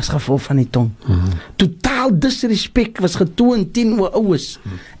gedreig as gevolg van die tong. Totaal disrespek was getoon teenoor ouers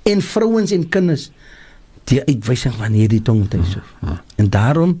en vrouens en kinders. Die uitwysing van hierdie tong tuis. En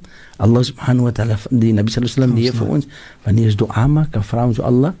daarom Allah subhanahu wa ta'ala, die Nabi sallallahu alaihi wasallam leer vir ons, wanneer jy dua maak, kan vra ons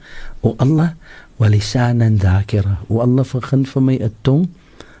Allah, o Allah, wa lisanan dhakira, o Allah vergun vir my 'n tong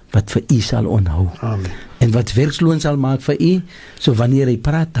wat vir u sal onhou. Amen. En wat werksloon sal maak vir u, so wanneer hy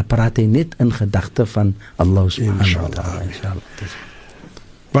praat, dan praat hy net in gedagte van Allah subhanahu wa ta'ala. Inshallah.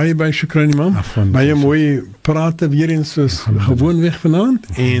 Baie shukran imam. Baie mooi praten weer eens soos gewoon weg vanaand.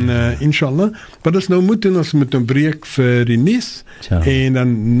 En inshallah, wat ons nou moet doen, ons moet 'n breek vir die nuus. En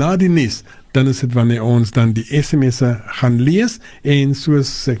dan na die nuus, dan is dit wanneer ons dan die SMS'e gaan lees. En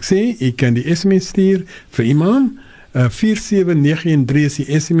soos ek sê, jy kan die SMS stuur vir imam. 47913 is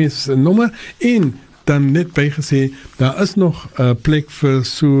die SMS nommer. En dan net bygesê, daar is nog 'n plek vir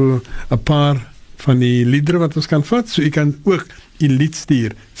so 'n paar van die liedere wat ons kan vat. So jy kan ook die lied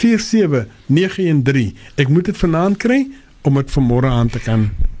stuur 47913. Ek moet dit vanaand kry om dit vanmôre aan te kan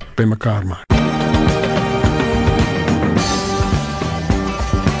bymekaar maak.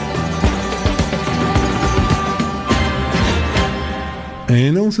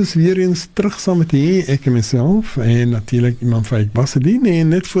 En ons is weer eens terug saam met u, ek en myself en natuurlik iemand Faiek Bassadien. En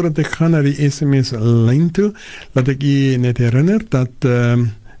net voordat ek gaan na die SMS lyn toe, laat ek u net herinner dat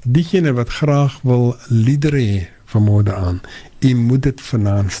diegene wat graag wil liedere hê vanmôre aan, u moet dit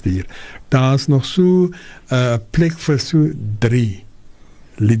vanaand stuur. Daar's nog so 'n plek vir so 3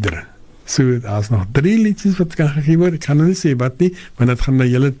 liedere. So daar's nog 3 liedjies wat kan gegee word. Ek kan nou nie sê wat nie, want dit gaan 'n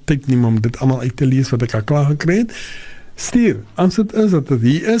hele tyd neem om dit almal uit te lees wat ek al klaar gekry het. Stuur, as dit is dat dit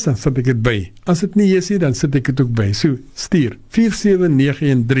hier is, dan sit ek dit by. As dit nie hier is, dan sit ek dit ook by. So, stuur,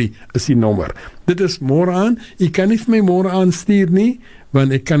 47913 is die nommer. Dit is môre aan, jy kan nie vir my môre aan stuur nie,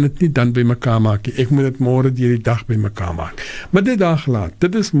 want ek kan dit nie dan by mekaar maak nie. Ek moet dit môre deur die dag by mekaar maak. Maar dit daar gelaat,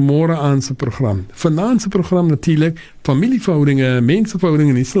 dit is môre aan se program. Vanaand se program natuurlik, familieverhoudinge, menseverhoudinge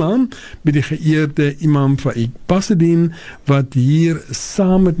in Islam, met die geëerde imam Faiek Bassadien, wat hier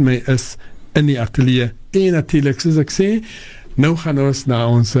saam met my is in die ateljee. En natuurlijk, soos ek sê, nou gaan ons na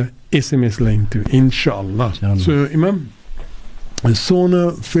ons SMS-lyn toe, inshallah. So, imam,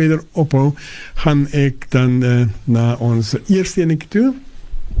 sonder verder ophou, gaan ek dan na ons eerste enetjie toe.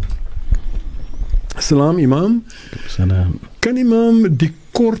 Salam, imam. Salam. Kan imam die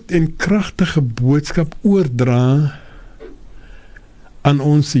kort en kragtige boodskap oordra aan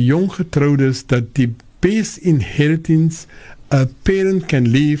ons jong getroudes dat die best inheritance a parent can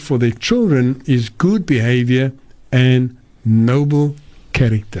leave for their children is good behavior and noble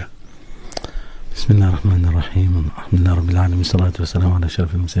character. Bismillahirrahmanirrahim. Alhamdulillah rabbil alamin. Salatu wassalamu ala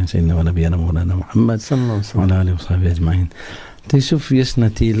ashrafil mursalin sayyidina wa nabiyyina Maulana Muhammad sallallahu wa alihi wa sahbihi ajma'in. Dit is obvious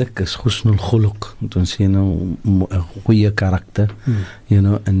natuurlijk is husnul khuluq. Ons sê nou 'n goeie karakter. You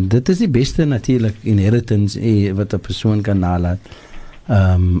know, en dit is die beste natuurlijk inheritance wat 'n persoon kan nalat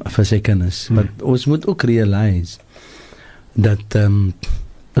vir sy kinders. Maar ons moet ook realize dat 'n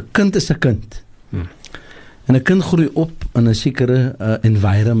kind is 'n kind. En 'n kind groei op in 'n sekere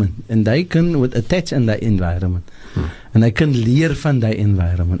environment. En hy kind word attached in that environment. En hy kan leer van die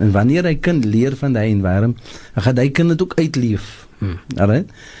environment. En wanneer hy kan leer van die environment, dan gaan hy kind dit ook uitleef. Alright?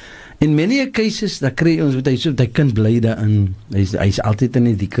 In many cases, dan kry ons, hy kind bly daarin, hy is altyd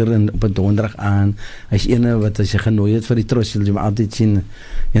in die dikker en op 'n donderdag aan, hy is ene wat as jy genooi het vir die trossel, jy moet altyd sien,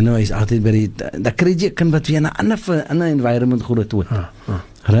 hy is altyd by die, dan kry jy 'n kind wat weer in 'n ander environment groot word.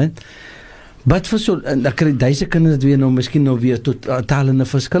 Right? But vir so, dan kry deze kinders dat weer miskien weer totaal in 'n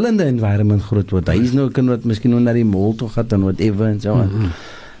verskillende environment groot word. Hy is nou 'n kind wat miskien na die mall toe gaan en whatever en so aan.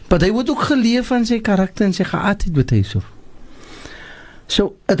 But hy word ook geleef van sy karakter en sy geaardheid wat hy so.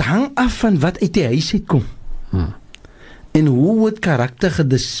 So, het hang af van wat uit die huis uitkom. En hoe word karakter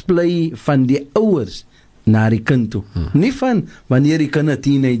gedisplay van die ouers na die kind toe. Nie van wanneer die kind 'n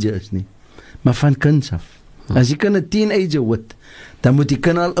teenager is nie, maar van kinds af. As die kind 'n teenager word, dan moet die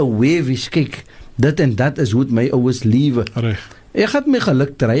kind al aware wees, kyk, dit en dat is hoe my ouers lewe. Ek het my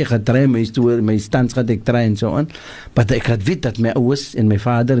geluk try, ek het try my stands gaat ek try en so aan, maar ek het weet dat my ouers en my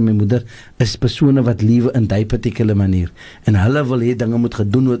vader en my moeder is persone wat lewe in die particular manier, en hulle wil hê dinge moet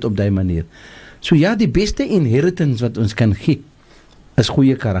gedoen word op die manier. So ja, die beste inheritance wat ons kan gee, is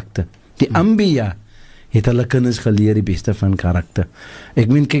goeie karakter. Die Anbiya het hulle kinders geleer die beste van karakter. Ek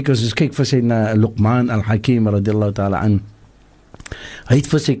meen, kyk, as ons kyk vir sy na Luqman al-Hakim radiyallahu ta'ala an, hy het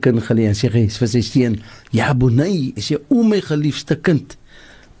vir sy kind geleer en sê hy vir sy seun, ja bunay, sê o my geliefde kind,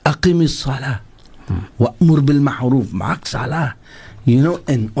 aqimis salah wa'mur bil ma'ruf, maak salah,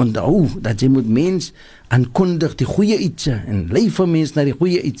 en onthou dat jy moet mens aankondig die goeie ietsie en lei vir mens na die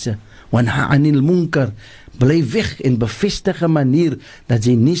goeie ietsie, wanha anil munkar, bly weg en bevestig 'n manier dat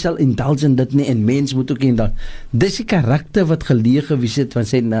jy nie sal indulge in dit nie, en mens moet ook indulge. Dis die karakter wat geleer gewys het van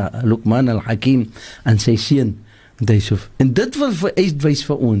sy Luqman al-Hakim en sy seun Yusuf. En dit wil wys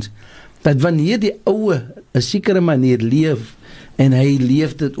vir ons dat wanneer die ouwe 'n sekere manier leef en hy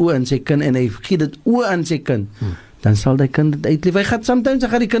leef dit oor aan sy kind en hy gee dit oor aan sy kind, dan sal die kind dit uitleef. Hy gaan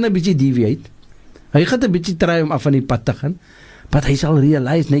sometimes die kind 'n bietjie deviate. Hy gaan 'n bietjie try om af van die pad te gaan. Maar hy sal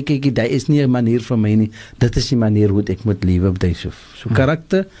realize, nee kyk, dit is nie 'n manier vir my nie. Dit is die manier hoe ek moet lewe op Yusuf. So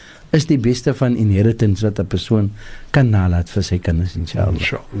karakter is die beste van inheritance wat 'n persoon kan nalat vir sy kinders, inshallah.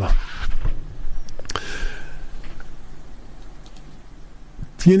 Inshallah.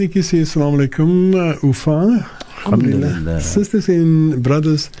 Tieniki says, Assalamu alaikum, Ufa. Alhamdulillah. Sisters and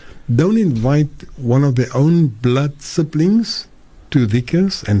brothers, don't invite one of their own blood siblings to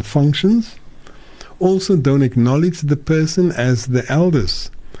dhikrs and functions. Also, don't acknowledge the person as the eldest.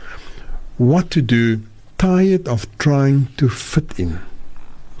 What to do? Tired of trying to fit in.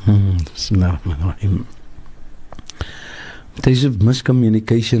 Bismillahirrahmanirrahim. There is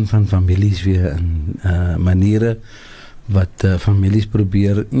miscommunication van families weer in maniere wat families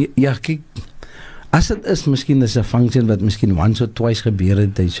probeer. Ja, kyk, as dit is miskien is 'n function wat miskien once or twice gebeur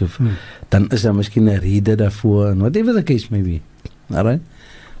het, dan is daar miskien 'n rede daarvoor, and whatever the case may be. Alright?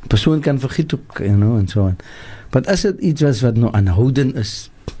 Persoon kan vergiet ook, en so on. Maar as dit iets wat nou aanhoudend is,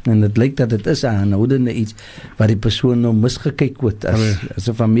 en dit lyk dat dit is 'n aanhoudende iets, waar die persoon nou misgekyk word as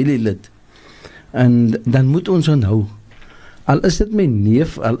 'n familielid, en dan moet ons onthou, al is dit my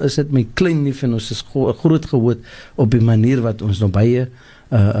neef, al is dit my klein neef, en ons is groot geword op die manier wat ons nou baie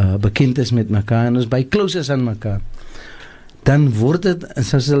bekend is met mekaar, en ons baie close is aan mekaar, dan word dit,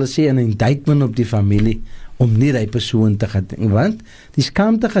 soos hulle sê, 'n indictment op die familie, om nie die persoon te gaan, want die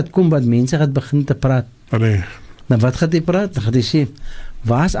skaamte gaat kom, wat mense gaat begin te praat. Nou wat gaat hy praat? Dan gaat hy sê,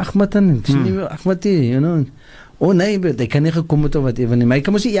 waar is Ahmad dan? Ek sê nie Ahmad hier, oh nee, hy kan nie gekom het of wat even nie, maar hy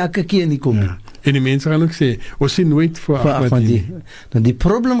kan mos nie elke keer nie kom. Ja. En die mense gaan ook sê, ons sien nooit vir Ahmad nie. Nou die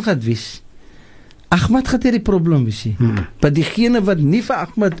probleem gaat wees, Ahmad gaat hier die probleem wees, maar diegene wat nie vir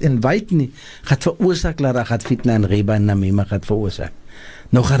Ahmad en weet nie, gaat veroorsaak, Lara gaat fitna en riba en namima gaat veroorsaak.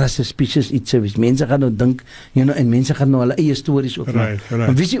 Nou gaan as suspicious iets wees. Mense gaan nou dink, en mense gaan nou hulle eie stories ook maak.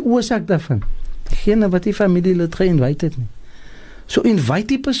 Maar wie is die oorsaak daarvan? Diegene wat die familie lid ge-invite het nie. So invite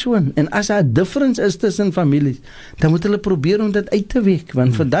die persoon, en as daar 'n difference is tussen families, dan moet hulle probeer om dit uit te week,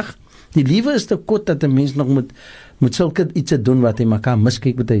 want vandag, die liewe is te kort dat 'n mens nog moet sulke iets doen wat hy mekaar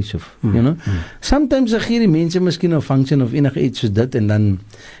miskyk met hy sof, Sometimes gee die mense miskien 'n function of enige iets soos dit, en dan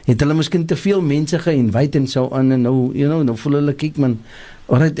het hulle miskien te veel mense ge-invite en so aan, en nou, nou voel hulle, kyk man,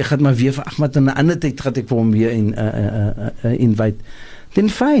 alright, ek gaan maar weer vir Ahmad in 'n ander tyd gaan ek vir hom weer invite. Dan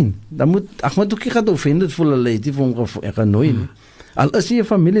fyn. Dan moet Ahmad ook nie gaan offended voel, hulle het nie vir hom genooi nie. Al is jy 'n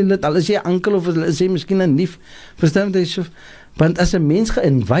familielid, al is jy 'n oom of is jy miskien 'n neef, verstaan jy so? Want as 'n mens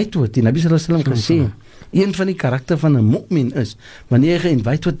ge-invite word, die Nabi sallallahu alaihi wasallam gesê, een van die karakter van 'n mu'min is, wanneer jy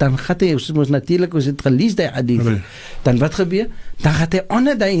ge-invite word, dan gaan hy, ons natuurlik, ons het gelees die hadith, dan wat gebeur? Dan gaan hy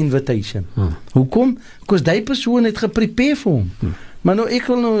honor die invitation. Hoekom? Because die persoon het geprepare vir hom. Maar nou, ek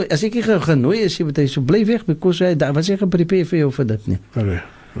wil nou, as ek genooi is, jy so bly weg, because daar was hy geprepare vir jou vir dit nie.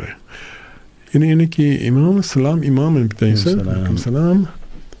 En enetjie imam, salam imam, en betekent salam.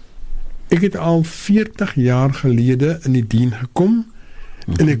 Ek het al 40 jaar gelede in die dien gekom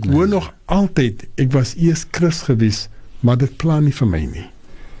en ek hoor nog altyd, ek was eers Christ gewees, maar dit plan nie vir my nie.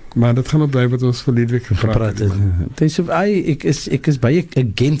 Maar dit gaan op bly wat ons verlede week gepraat het. Ek is baie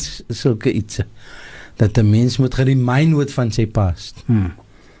against sulke iets, dat 'n mens moet geremind word van sy past.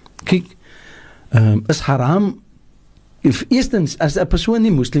 Kyk, is haram, eerstens, as 'n persoon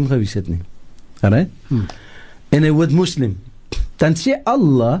nie moslim gewees het nie, alright? En hy word moslim, dan sê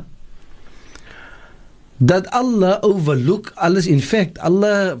Allah, dat Allah overlook alles. In fact,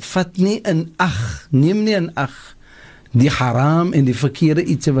 Allah vat nie in ag, neem nie in ag die haram en die verkeerde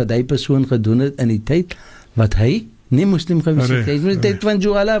iets wat hy persoon gedoen het in die tyd wat hy nie moslim gewees het. Hy was die tyd van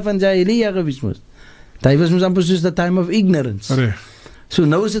Juhala, van Jahiliya gewees moest. Hy was mos amper soos the time of ignorance. So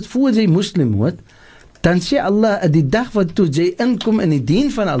nou is het voor jy moslim word, dan sê Allah, die dag wat toe jy inkom in die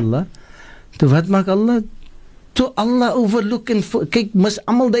dien van Allah, toe wat maak Allah? Toe Allah overlook en kyk, mis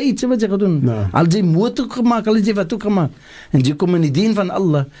allemaal die iets wat jy gedoen. Al jy moord ook gemaakt, al jy wat ook gemaakt. En jy kom in die dien van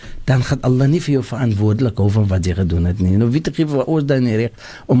Allah, dan gaat Allah nie vir jou verantwoordelik hou van wat jy gedoen het nie. Nou weet ek vir ons dan nie recht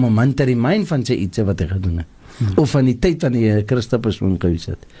om 'n man te remind van sy iets wat hy gedoen het. Of van die tyd van die Christen persoon gewees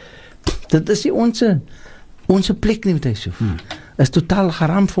het. Dit is nie onze plek nie, wat hy so. Is totaal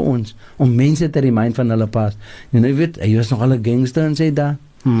haram vir ons om mense te remind van hulle past. En jy weet, hy was nog al 'n gangster en sê daar.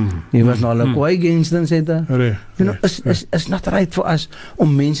 Hy was nog al 'n kwaai gangster en sê daar. Is not right for us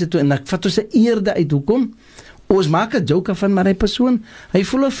om mense toe, en ek vat ons 'n eerde uit, hoekom? Ons maak 'n joke van, maar die persoon, hy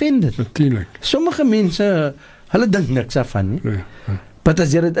voel offended. Natuurlijk. Sommige mense, hulle dink niks daarvan nie. Maar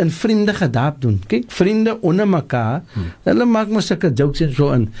as jy dit in vriende gedaap doen, kyk, vriende onder mekaar, hulle maak mos sulke jokes en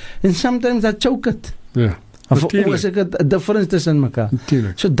so in. And sometimes that choke it. Of is ek 'n difference tussen mekaar.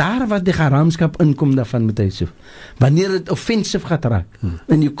 So daar wat die haramskap inkom daarvan met hy so. Wanneer dit offensive gaat raak,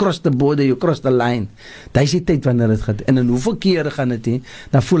 en you cross the border, you cross the line, daar is die tyd wanneer dit gaat, en in hoeveel kere gaan dit nie,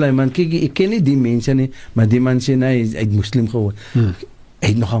 dan voel hy, man, kyk, ek ken nie die mense nie, maar die man sê, nee, hy het moslim geword. Hy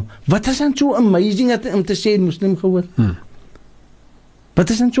het nogal, wat is dan so amazing om te sê, hy het moslim geword? Wat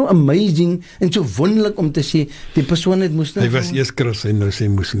is dan so amazing en so wonderlik om te sê, die persoon het moslim geword? Hy was eers Christen en nou sê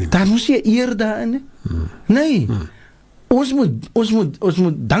moslim. Daar moes jy eer daarin, nee. Ons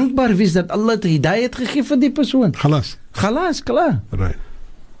moet dankbaar wees dat Allah het hidayat gegee vir die persoon. Galas, klaar.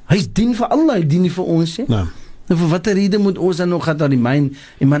 Hy is dien vir Allah, hy dien nie vir ons, hè? En vir wat rede moet ons dan nog gaan remind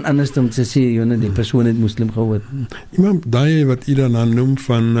iemand anders om te sê, die persoon het moslim geword? Iemand, daai wat u dan noem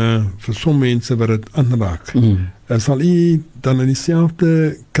van vir sommige mense wat het aanraak, sal u dan in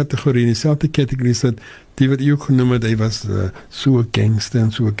dieselfde categorie sit, die wat u ook genoem het, hy was so gangster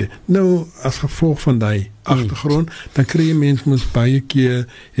en so. Nou, as gevolg van die agtergrond, dan kry jy mens mos baie keer,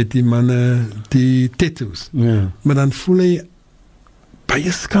 het die manne die tattoos. Maar dan voel hy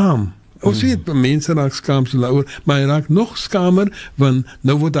baie skaam. Ons weet, mense raak skaam so lauwer, maar hy raak nog skamer, want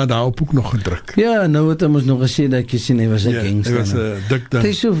nou word daar daarop ook nog gedruk. Ja, nou word hy ons nog gesê dat jy sien, hy was 'n gangster. Hy was 'n dik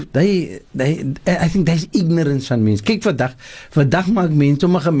ding. I think daar is ignorance van mense. Kyk, vandag maak mense,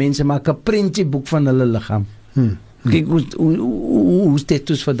 sommige mense maak 'n prentjieboek van hulle liggaam. Kyk, hoe is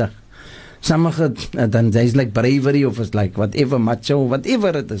tattoos vandag? Sommige, dan is like bravery, of is like whatever, macho,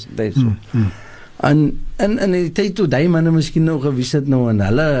 whatever it is. En die tyd toe die manne miskien nou gewees het nou in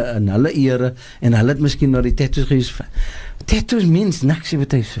hulle ere, en hulle het miskien nou die tattoos gewees. Tattoos means niks,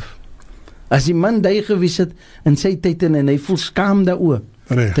 wat hy so. As die man die gewees het in sy tyd en hy voel skaam daaroor,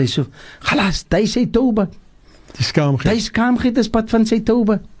 hy so, galas, die sy toba. Die skaamheid is pad van sy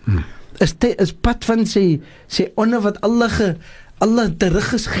toba. Is pad van sy onder wat Allah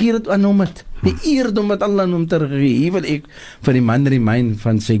teruggesgeer het aan hom het. Die eerdom wat Allah aan hom teruggegee. Hier wil ek vir die man remind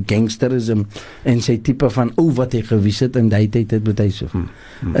van sy gangsterism en sy type van wat hy gewees het in die tyd het met hy so.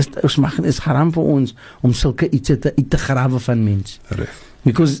 Is haram vir ons om sulke iets uit te grawe van mens.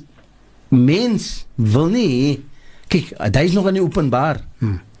 Because mens wil nie, kyk, hy is nog in die openbaar.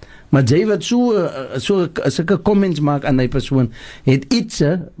 Maar jy wat sulke comments maak aan die persoon, het iets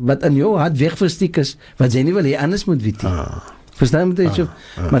wat in jou hart wegverstiek is, wat jy nie wil hê anders moet weet. Verstaan moet jy so?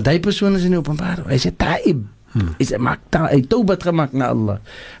 Maar die persoon is in die openbaar. Hy sê taib. Hy het taubat gemaakt na Allah.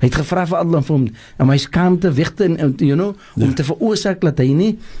 Hy het gevra vir Allah vir hom, om hy skaamte weg te, om te veroorsaak dat hy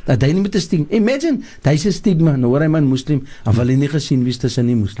nie met 'n stigma. Imagine, hy is 'n stigma, nou hoor hy man moslim, en wil hy nie gesien wie tussen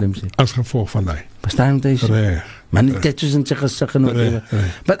die moslims. As gevolg van die. Verstaan moet jy so? Maar nie tattoos in sy gesig en whatever.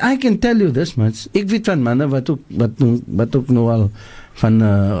 But I can tell you this much, ek weet van manne wat ook nou al van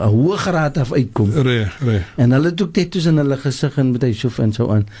 'n hoë graad af uitkom. En hulle het ook tattoos in hulle gesig en met hy so en so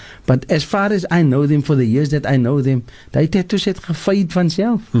aan. But as far as I know them, for the years that I know them, die tattoos het gefeit van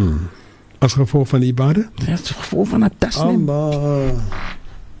self. As gevolg van die ibade? Ja, as gevolg van 'n tasneem. Allah.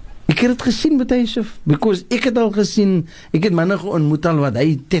 Ek ek het dit gesien met Yusuf, because ek het al gesien, ek het manne ontmoet al wat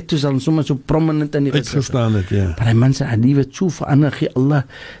hy tattoos al sommer so prominent in die uitgestaan het, ja. Maar hy man sy lewe so verander, gee Allah,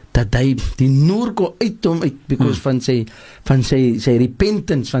 dat hy die noor kon uit hom uit, because van sy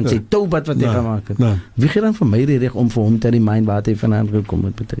repentance, van sy taubat wat hy gemaak het. Wie gee dan vir my die reg om vir hom te remind waar hy vandaan gekom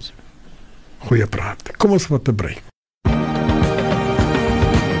het met Yusuf? Goeie praat. Kom ons wat te breek.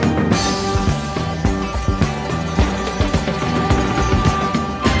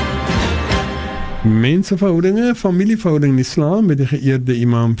 Mensenverhoudinge, familieverhouding in Islam met die geëerde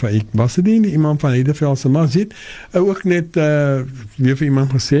imam Faiek Bassadien, die imam van Heideveld se masjid. Ook net weer vir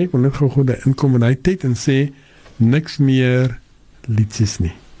iemand gesê, ek wil net gou die inkomendheid en sê niks meer liedjies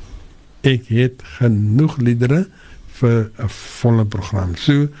nie. Ek het genoeg liedere vir 'n volle program.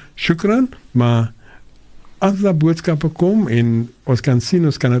 So, shukran, maar as daar boodskappe kom en ons kan sien,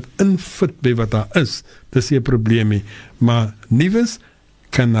 ons kan dit invit by wat daar is, dis nie 'n probleem nie, maar nuus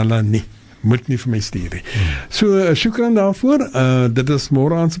kan hulle nie. Moet nie vir my stuur nie. So, shukran daarvoor. Dit is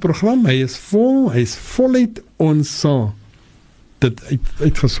môre aan se program. Hy is voluit, ons sal dit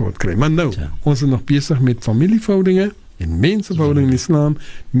uitgesort kry. Maar nou, ons is nog besig met familieverhoudinge en mensenverhouding in Islam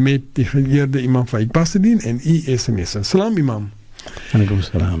met die geëerde imam Faiek Bassadien en SMS. Salam imam. Alaikum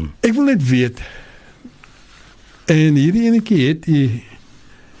salam. Ek wil net weet, en hierdie enetjie het hy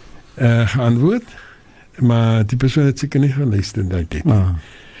geantwoord, maar die persoon het seker nie geluister, dink ek.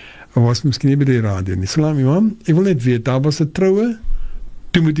 Was miskien nie by die radio nie. Salam imam, ek wil net weet, daar was 'n troue,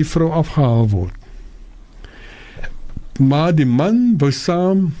 toe moet die vrou afgehaal word. Maar die man wou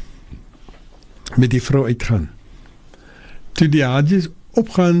saam met die vrou uitgaan. Toe die hadjies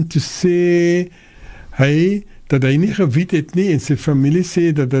opgaan, toe sê hy, dat hy nie geweet het nie, en sy familie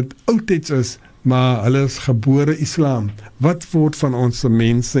sê dat dit oudtyds is, maar hulle is gebore Islam. Wat word van ons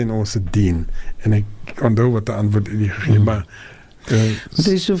mense en ons dien? En ek onthou wat die antwoord die gegee, maar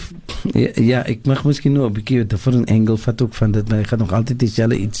ja, ek mag miskien nou 'n bietjie te vir 'n angle vat ook van dit, maar ek gaan nog altyd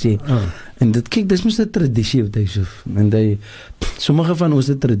dieselfde iets sê. En dit kyk, dis mos 'n tradisie wat hy so. En sommige van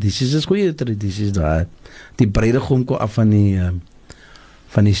ons tradisies is goeie tradisies daar. Die bruidegom kom af van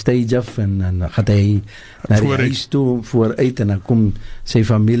die stage af en dan gaan hy na die huis toe vooruit en dan kom sy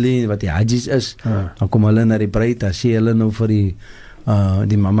familie wat die hajis is. Dan kom hulle na die bruid, dan sê hulle nou vir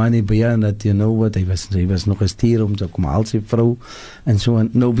die mamma nie by dat jy know wat, hy was nog gestuur om te kom al sy vrou en so en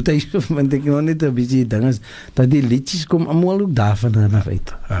nou betekent, want ek nog net 'n bietjie ding is, dat die liedjies kom allemaal ook daarvan af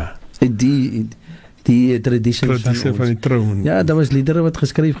uit. Die tradities van die trou. Ja, daar was liedere wat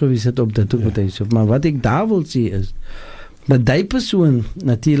geskryf gewees het op dit ook wat hy so, maar wat ek daar wil sê is, dat die persoon,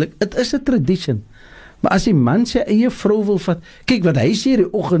 natuurlik, het is 'n tradition, maar as die man sy eie vrou wil vat, kyk wat hy sê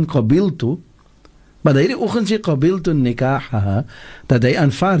die oggend Qabil toe, maar die oggend sê Qabil toe nikah, dat hy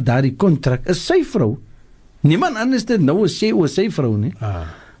aanvaar daardie kontrak is sy vrou. Niemand anders dit nou sê oor sy vrou nie.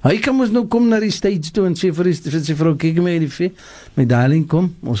 Hy kan ons nou kom na die stage toe en sê vir sy vrou, kyk my darling,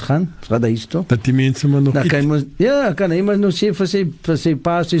 kom, ons gaan huis toe. Dat die mense maar nog kan hy maar nou sê vir sy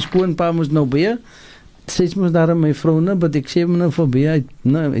pa, sy skoonpa moes nou by, sê moes daar my vrou nou, maar ek sê my nou voorbij,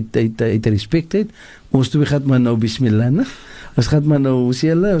 uit respect uit, ons toe gaat maar nou bismillah, ne? Ons gaat maar nou,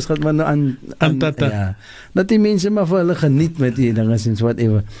 ons gaat maar nou aan ja, dat die mense maar vir hulle geniet met die dinges en so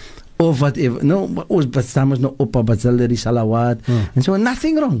whatever. Of whatever. No, ons bestamos no op die salawat. And so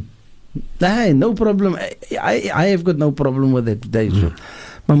nothing wrong. No problem. I have got no problem with it.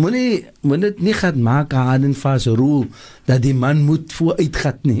 Maar moet dit nie gaan maak aan en vast rule dat die man moet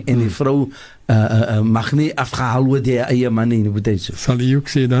vooruitgat nie en die vrou mag nie afgehaal word die eie man nie. Sal jy ook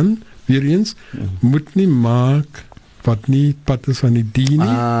sê dan, weer eens, moet nie maak wat nie pad is van die dien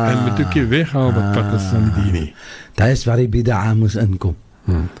nie en moet ook nie weghaal wat pad is van die dien nie. Daar is waar die bid'a moes inkom.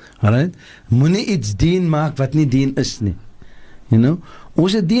 Alright? Moet nie iets dien maak wat nie dien is nie. You know?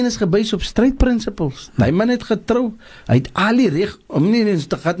 Ons dien is gebuis op strijdprinciples. Die man het getrou. Hy het al die reg om nie eens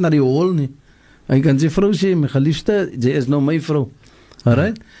te gaan na die hol nie. Hy kan sy vrou sê, my geliefde, sy is nou my vrou.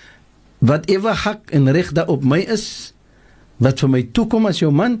 Alright? Wat ewe hak en reg daar op my is, wat vir my toekom as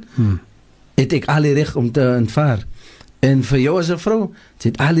jou man, het ek al die reg om te ontvaar. En vir jou as 'n vrou, sy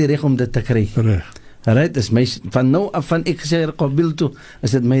het al die reg om dit te kry. Alright, is my, van nou af van ek gesê Qabil toe,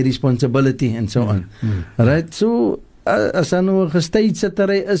 is dit my responsibility en so on. Alright, so as daar nou 'n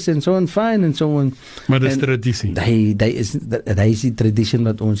gesteidsettery is en so on, fine en so on. Maar dis tradisie. Hy is die tradition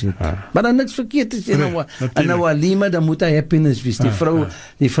wat ons het. Maar dan niks verkeerd is, en nou alima, dan moet hy happiness wees.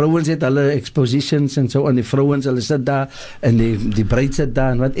 Die vrouens het hulle expositions en so on, die vrouens hulle sit daar, en die bruid sit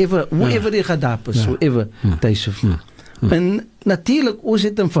daar, en whatever die gedap is, whatever, thuis of en natuurlijk, ons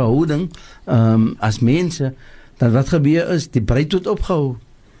het 'n verhouding as mense, dat wat gebeur is, die bruid word opgehou.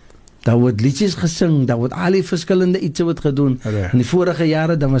 Daar word liedjies gesing, daar word al die verskillende ietsie wat gedoen. In die vorige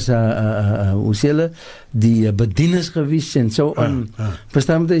jare dan was hoe sê hulle die bedieners gewees en so aan.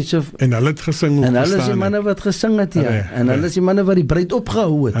 Verstaan jy so? En hulle het gesing. En hulle is die manne wat gesing het en hulle is die manne wat die bruid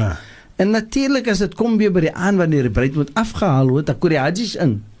opgehou het. En natuurlik as dit kom weer by die aan wanneer die bruid moet afgehaal word, dan kom die hajjis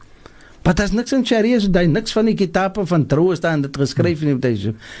in. Maar daar is niks in Sharia, so daar niks van die kitabe van troue staan dit geskryf nie,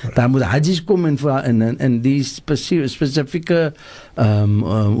 so. Daar moet hajjis kom en die spesifieke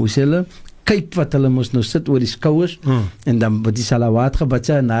hoe sê hulle kyp wat hulle moes nou sit oor die skouers en dan word die salawat gebid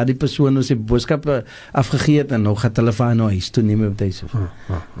en na die persoon ons die boodskap afgegee het en nou gaan hulle van nou huis toe neem op deze.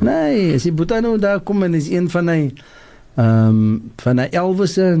 Nee, as die boeta nou daar kom en is een van hy van die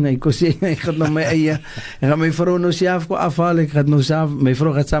Elvis en ek kon sê ek gaan nou my eie ek gaan my vrou nou self afhaal, ek gaan nou self my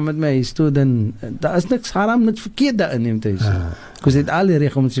vrou gaat saam met my huis toe, dan daar is niks haram, niks verkeerd daarin neem thuis. Ek het al die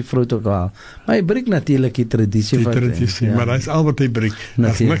reg om sy vrou te haal, maar hy breek natuurlijk die traditie. Maar dat is al wat hy breek,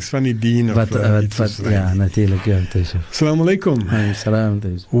 dat is niks van die dien of ja, natuurlijk, ja, thuis. Assalamu alaikum.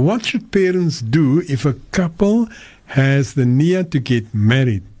 What should parents do if a couple has the niyyah to get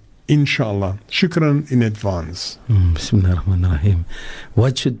married? Inshallah. Shukran in advance. Bismillahirrahmanirrahim.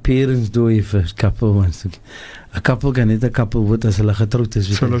 What should parents do if a couple wants to... A couple kan net 'n couple word as hulle getroud is.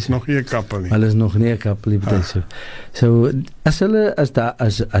 So hulle is nog nie 'n couple nie. Hulle is nog nie 'n couple nie. So as hulle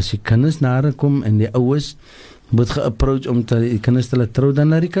as die kinders nare kom en die ouers word ge-approach om die kinders te laat trou, dan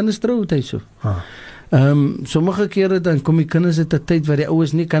laat die kinders trou so. Sommige kere dan kom die kinders uit 'n tyd waar die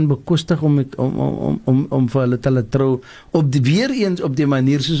ouers nie kan bekostig om vir hulle te laat trou weer eens op die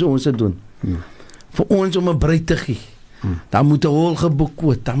manier soos ons dit doen. Vir ons om 'n bruid te gee. Daar moet 'n hol geboek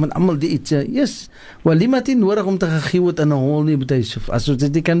word. Dan moet almal die iets walima het nie nodig om te gegee word in 'n hol nie, as ons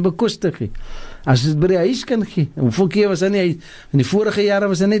dit kan bekostig nie. As dit by die huis kan gee. Hoeveel keer was hy nie in die vorige jare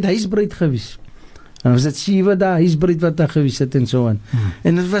was hy net huisbruid gewees. En was dit 7 dae huisbruid wat daar gewees het en so aan.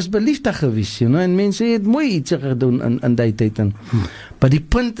 En dit was beliefd gewees, you know, en mense het mooi iets gedoen in daai tyd. Maar die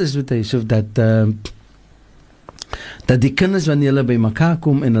punt is wat hy so dat die kinders wanneer hulle by mekaar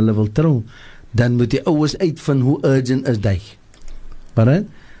kom en hulle wil trou, dan moet die ouers uitvind hoe urgent is dit. Maar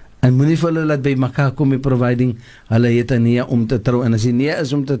en moenie vir hulle laat by mekaar kom met providing hulle het 'n nee om te trou, en as die nee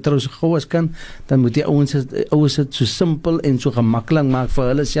is om te trou so gou as kan, dan moet die ouers dit so simpel en so gemaklik maak vir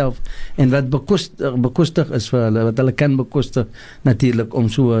hulle self en wat bekostig is vir hulle, wat hulle kan bekostig natuurlik om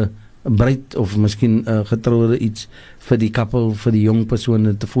so 'n bruid of miskien getroude iets vir die couple, vir die jong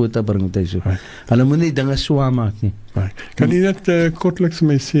persone te voor te bring. Hulle moet nie dinge swaar maak nie. Kan jy net kortliks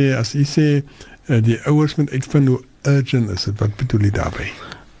my sê, as jy sê die ouers moet uitvind hoe urgent is dit, wat bedoel jy daarby?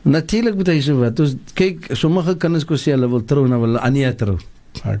 Natuurlijk moet hy so wat. Dus kyk, sommige kinders kom sê hulle wil trou, nou wil hulle Ania trou.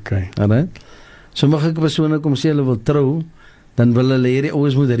 Okay. Sommige persone kom sê hulle wil trou, dan wil hulle hierdie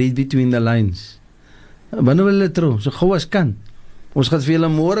ouers moet read between the lines. Wanneer wil hulle trou? So gou as kan. Ons gaan vir hulle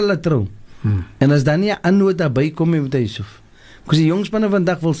môre laat trou. En as dan nie 'n antwoord daarby kom nie, moet hy so. Because die jongspanne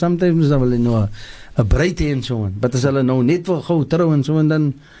vandag wil sometimes dan wil hy nou 'n bruid hê en so aan. Maar as hulle nou net wil gou trou en so, en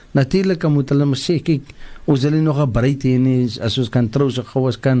dan natuurlik moet hulle maar sê, kyk, ons wil nie nog 'n bruid hê nie, as ons kan trou so gou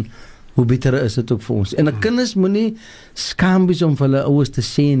as kan, hoe beter is dit ook vir ons. En 'n kinders moenie skaam wees om vir hulle ouers te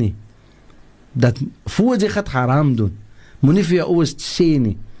sê nie. Dat voor jy gaan haram doen, moenie vir jou ouers sê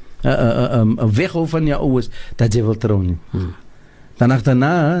nie. 'n weghou van jou ouers dat jy wil trou nie. Dan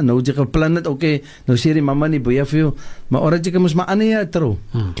agterna, nou jy geplan het, okay, nou sê die mamma nie baie vir jou, maar orat jy moet maar aan jy trou.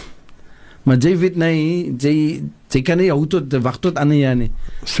 Maar jy weet nie, jy kan nie hou tot wag tot aan jy nie.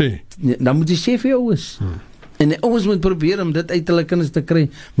 Sê. Dan moet jy sê vir jou ouers. En die ouers moet probeer om dit uit hulle kinders te kry.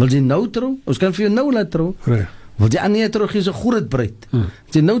 Wil jy nou trou? Ons kan vir jou nou laat trou. Wil jy aan jy trou gee so groot bruid.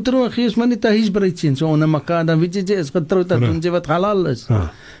 As jy nou trou gee is maar net 'n huisbruid sien so onder mekaar, dan weet jy is getroud dat doen jy wat halal is.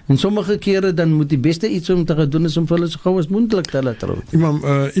 En sommige kere dan moet die beste iets om te doen is om vir hulle so gou as moontlik te laat trou. Imam,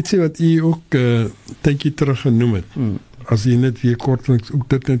 ietsie wat u ook tydjie terug genoem het. As jy net weer kortliks ook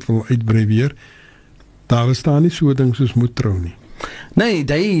dit net wil uitbrei weer, daar staan nie so ding soos moet trou nie. Nee,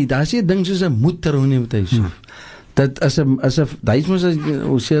 daar is 'n ding soos 'n moet trou nie met hy. Dat as daai mos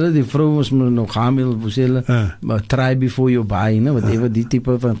hoe sê hulle die vrou mos nog hamil, hoe sê hulle, maar try before you buy, né, wat ewe die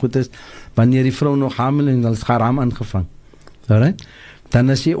tipe van goed is, wanneer die vrou nog hamil en hulle haram aangevang. Alright? Dan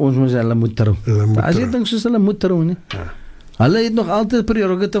as jy ons mos hulle moet trou. As jy dink soos hulle moet trou nie. Hulle het nog altyd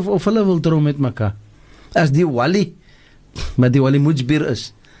prerogative of hulle wil trou met mekaar. As die wali, maar die wali mujbir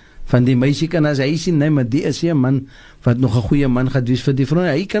is van die meisie kan as hy sien, nee, maar die is 'n man wat nog 'n goeie man gaan wees vir die vrou.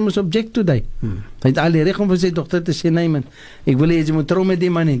 Hy kan mos object to die. Hy het al die reg om vir sy dogter te sê, nee man, ek wil hê jy moet trou met die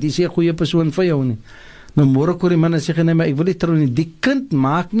man nie. Dis 'n goeie persoon vir jou nie. Nou môre kom die man en sê nee, maar ek wil nie trou nie. Die kind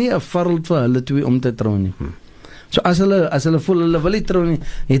maak nie 'n farl vir hulle twee om te trou nie. So as hulle voel hulle wil nie trou nie,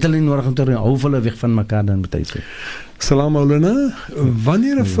 het hulle nie nodig om te trou, hou hulle weg van mekaar dan met tyd. Salam Maulana,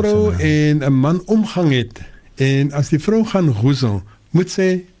 wanneer 'n vrou en 'n man omgang het en as die vrou gaan goesel, moet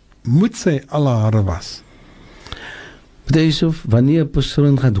sy alle hare was. Yusuf, wanneer 'n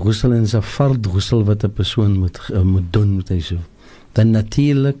persoon gaan goesel en 'n fard goesel wat 'n persoon moet doen met Yusuf, dan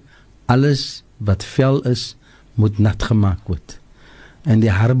natuurlik alles wat vel is moet nat gemaak word. En die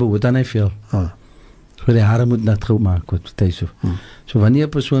hare behoort aan hy vel. So die hare moet nat gemaak word met Yusuf. So wanneer 'n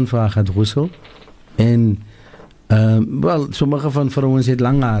persoon vir haar gaan goesel en wel, sommige van vrouens het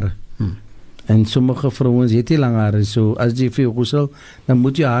lang hare. En sommige vrouens het nie lang hare. So as jy vir jou goesel, dan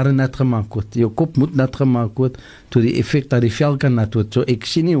moet jou hare nat gemaak word. Jou kop moet nat gemaak word tot die effek dat die vel kan nat word. So ek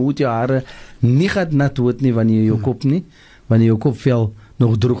sien nie hoe jou hare nie gaat nat word nie wanneer jou kop nie, wanneer jou kopvel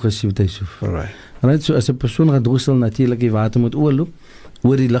nog droog is. Right. So as 'n persoon gaan goesel, natuurlik die water moet oorloop,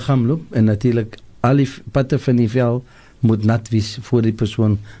 oor die liggaam loop en natuurlik al die patte van die vel moet nat wees voor die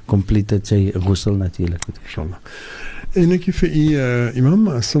persoon compleet het sy goesel natuurlik. Inshallah. En ek vir u imam,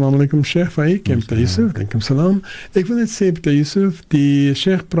 assalamu alaikum Sheikh Faiek, Yusuf, alaikum salam. Ek wil net sê Yusuf, die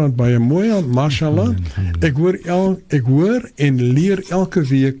Sheikh praat baie mooi, mashallah. Ek hoor en leer elke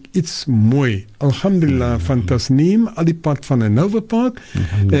week iets mooi. Alhamdulillah, van Tasneem al die pad van 'n Nouwe Park.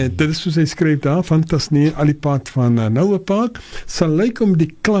 Dit is soos hy skryf daar, van Tasneem al die pad van 'n Nouwe Park. Sal lyk om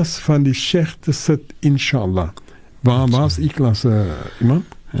die klas van die Sheikh te sit inshallah. Waar's u klas imam?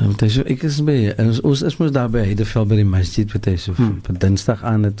 Ek is by, ons is mos daar by Heideveld by die masjid, op dinsdag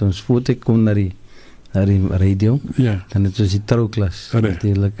aan het ons voor te kom na die radio, dan het ons die trouklas,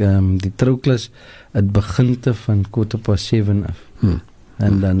 natuurlijk, die trouklas, het beginte van 7:15 af,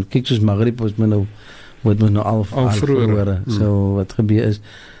 en dan, kyk soos Maghrib, wordt me nou al vroeger, so wat gebeur is,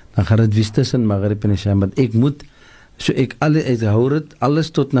 dan gaat het wees tussen Maghrib en Isha, maar ek moet, so ek hou het alles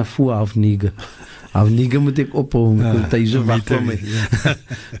tot na voor 8:30. Af 9 moet ek ophou, want hy so wacht vir my.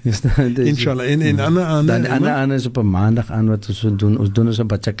 Inshallah, en ander aan is op 'n maandag aan wat ons doen. Ons doen ons 'n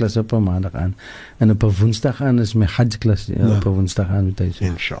bachaklas op 'n maandag aan. En op 'n woensdag aan is my hajjklas op 'n woensdag aan met hy.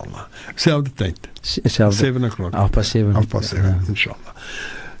 Inshallah. Selfde tyd. 7 o'clock. 7:30, inshallah.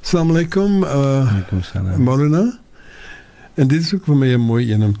 Assalamu alaikum. Maulana. En dit is ook vir my 'n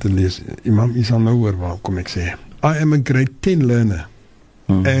mooi een om te lees. Imam, jy sal nou hoor waar kom ek sê. I am a grade 10 learner.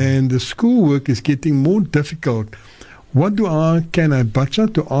 And the schoolwork is getting more difficult. What can I bacha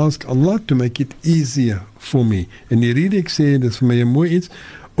to ask Allah to make it easier for me? En die rede ek sê, dit is vir my 'n mooi iets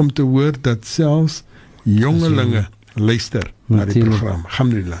om te hoor dat selfs jongelinge luister na die program.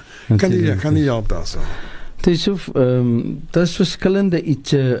 Alhamdulillah. Kan jy help daar so? Dat is verskillende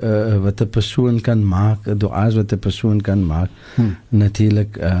iets wat 'n persoon kan maak, dua's wat 'n persoon kan maak.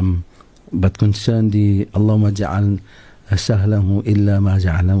 Natuurlik, wat concern die Allahumma ja'al sahlahu illa ma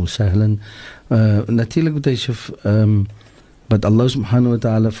ja'alahu sahlan. Natuurlijk betekent wat Allah subhanahu wa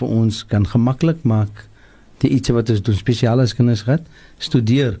ta'ala vir ons kan gemakkelijk maak, die iets wat ons doen, speciaal as kinders gaat,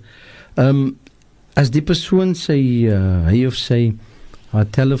 studeer. As die persoon hy of sy haar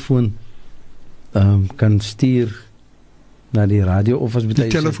telefoon kan stuur na die radio of as die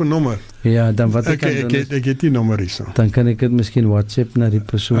telefoonnommer. Ja, dan wat ek het die nommer hier. Dan kan ek dit miskien WhatsApp na die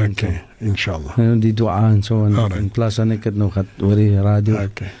persoon. Okay, inshallah. En die dua en so in plaas dan ek het nog oor die radio.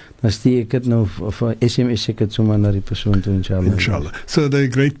 Okay. Dan stuur ek het nou vir SMS ek het sommer na die persoon toe inshallah. Inshallah. So the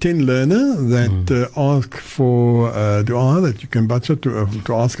grade 10 learner that ask for dua that you can bacha to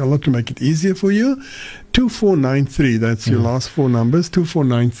ask Allah to make it easier for you. 2493, that's your last 4 numbers,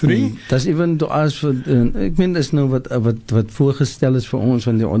 2493. Dat is even dua's vir, ek meen is nou wat voorgestel is vir ons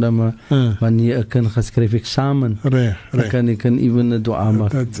van die ulama, wanneer ek kan geskryf eksamen. Dan kan ek even 'n dua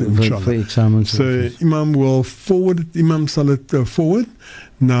maak vir eksamen. So Imam will forward, Imam sal het forward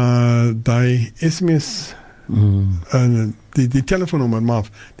na die SMS, die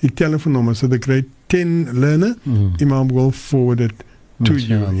telefoonnummer, so the grade 10 learner, Imam will forward it to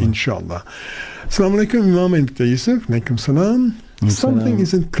you, inshallah. Assalamu alaikum, Imam and Yusuf. Alaikum salam. Something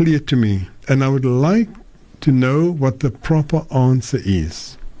isn't clear to me, and I would like to know what the proper answer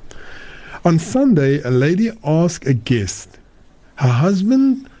is. On Sunday, a lady asked a guest. Her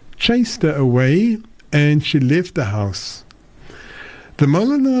husband chased her away, and she left the house. The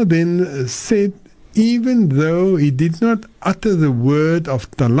Maulana then said, even though he did not utter the word of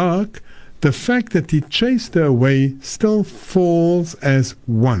talaq, the fact that he chased her away still falls as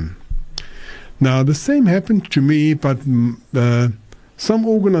one. Now, the same happened to me, but some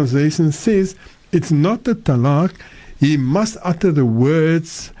organization says it's not the talaq, he must utter the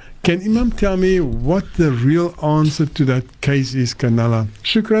words. Can Imam tell me what the real answer to that case is, Kanala?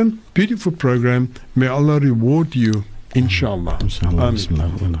 Shukran, beautiful program. May Allah reward you, inshallah. Inshallah.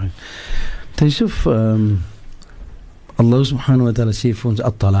 Yusuf, Allah subhanahu wa ta'ala sê vir ons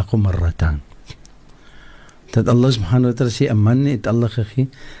at-talaqu marratan. Dat Allah subhanahu wa ta'ala sê 'n man het Allah gegee.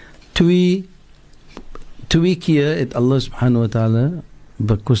 Twee keer het Allah subhanahu wa ta'ala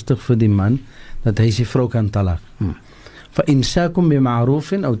bekostig vir die man dat hy sy vrou kan talaq. Fa imsakum bi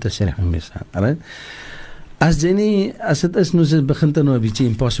ma'rufin aw tasrihun bi ihsan. Alright? As dit is nou se begin dan nou 'n bietjie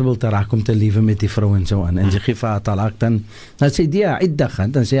impossible te raak om te lewe met die vrou en so aan. En jy gee vir haar talaq dan sê die idda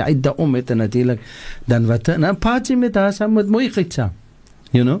gaan, dan sê idda met natuurlik dan wat 'n paartjie met haar saam met mooi gesam.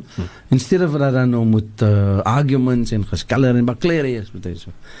 You know? Instead of dat dan nou met arguments en geskeller en baklerie is met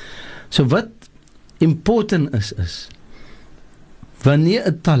so. So wat important is wanneer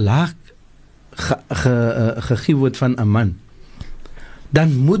 'n talaq gegee word van 'n man,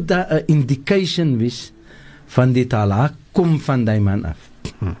 dan moet daar 'n indication wees van die talaq kom van die man af.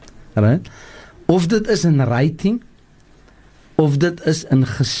 Right? Of dit is in writing, of dit is in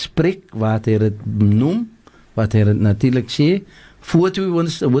gesprek wat hy dit noem, wat hy dit natuurlik sê voor twee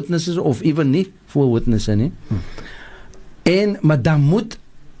witnesses of even nie voor witnesses nie. Maar dan moet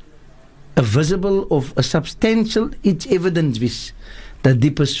a visible of a substantial evidence wees dat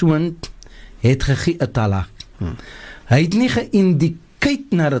die persoon het gegee 'n talaq. Hy het nie geïndikeer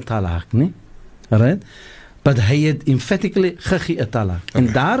na 'n talaq nie. Right? But hy het emphatically gegee 'n talaq.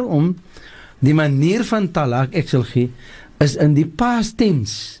 En daarom die manier van talaq ek sal gee is in die past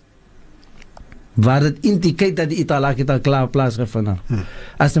tense waar dit indikeer dat die talaq het al klaar plaasgevind.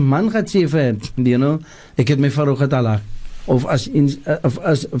 As 'n man gaan sê vir ek het my vrou getalaq of as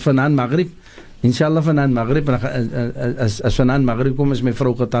vanaand Maghrib, inshallah vanaand Maghrib, as vanaand Maghrib kom is my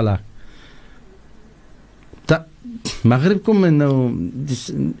vrou getalaq. Maghrib kom en nou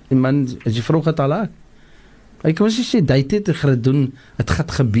die man is die vrou getalaq. Ek kan sê dit het gedoen, het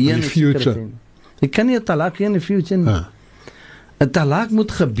gaat gebeur in die future. Ek kan nie 'n talaq in die future nie. 'n Talaq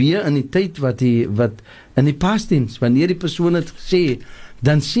moet gebeur in die tyd wat in die past tense, wanneer die persoon het sê,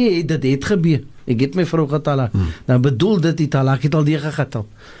 dan sê hy dit het gebeur. Ek het my vrou getalaq. Dan bedoel dit die talaq het al die gehad.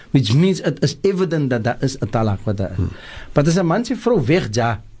 Which means it is evident dat daar is 'n talaq wat daar is. Maar as 'n man sy vrou weg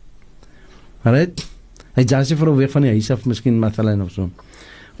ja. Right? Hy ja sy vrou weg van die huis af miskien mathalan of so.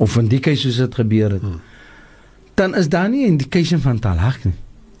 Of van die keis soos dit gebeur het. Dan is daar nie 'n indication van talaq nie.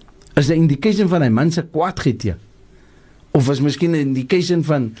 Is 'n indication van 'n man se kwaadheid ja. Of is miskien 'n indication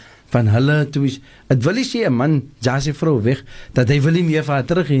van hulle toe is. Dit wil nie sê 'n man ja sy vrou weg dat hy wil nie meer vir haar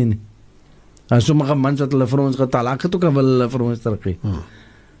teruggee nie. En sommige mans wat hulle vrouens getalaq het ook wil hulle vrouens teruggee.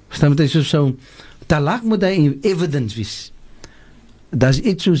 Verstaan jy so talaq moet hy evidence wees. Das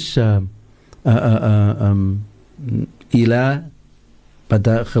iets soos ila wat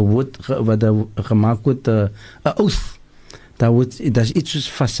gemaak word 'n oath. Dat is iets soos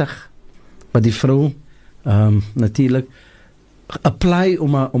fasig wat die vrou natuurlik apply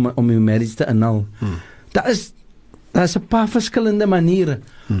om die marriage te annul. Daar is 'n paar verskillende maniere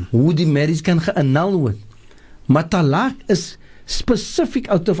hoe die marriage kan geannul word. Maar talaq is spesifiek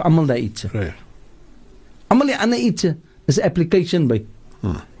out of almal daai iets. Almal die ander iets is application by.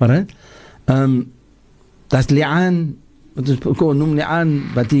 Maar dat li'aan, wat ons kon noem li'aan,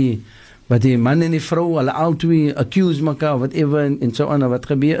 wat die man en die vrou hulle albei accuse mekaar whatever en so aan wat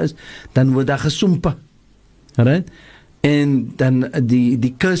gebeur is, dan word daar gesompe. Right? En dan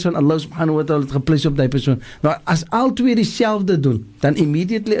die curse van Allah subhanahu wa ta'ala het geplaas op die persoon. Nou as albei dieselfde doen, dan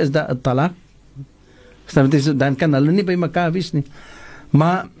immediately is daar 'n talaq. Dan kan hulle nie by mekaar wees nie.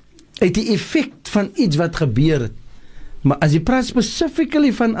 Maar uit die effek van iets wat gebeur het. Maar as jy praat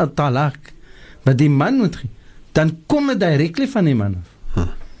specifically van 'n talaq wat die man moet gee, dan kom dit directly van die man af.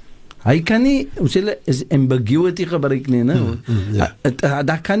 Hy kan nie, ons sê is ambiguity gebruik nie, né?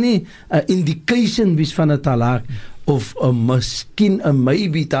 Daar kan nie 'n indication wees van 'n talaq of 'n miskien 'n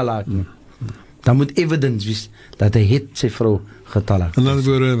maybe talaq nie. Dan moet evidence wees dat hy het sy vrou getalaq. In ander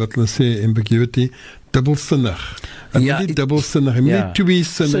woorde wat hulle sê ambiguity, dubbelsinnig. En nie dubbelsinnig, hy moet twee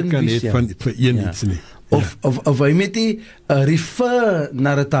sinne kan hê vir een iets nie. Of hy met die refer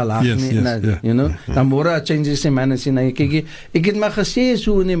na 'n talaq nie, dan môre changes die man en sê nee, kyk ek het maar gesê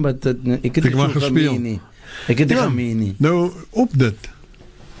so nie, maar ek het maar gespeel nie. Ek het gemeen nie. Nou op dit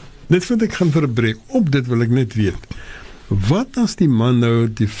vind ek gaan verbreek. Op dit wil ek net weet. Wat as die man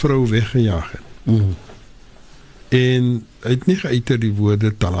nou die vrou weggejaag het? En hy het nie geuiter die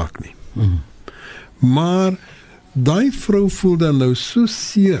woorde talaq nie. Maar daai vrou voel dan nou so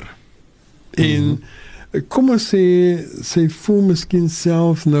seer. En kom ons sê sy voel miskien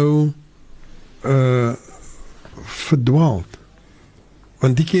self nou verdwaald.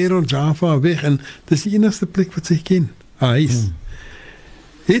 Want die kerel Java weg en dis die enigste plek wat sy ken. Huis.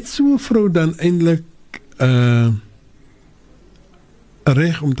 Het so 'n vrou dan eintlik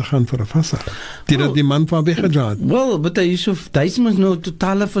reg om te gaan vir 'n vassa. Dit die man van weggejaag. Wel, but Yusuf, daar is mos nou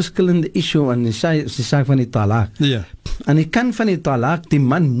totale verskillende issue aan die saak van die talak. Ja. Aan die kant van die talak, die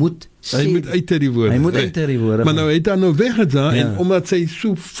man moet Hy moet uit die woorde. Hy moet uit die woorde. Maar nou het hy nou weggejaag Ja. en omdat sy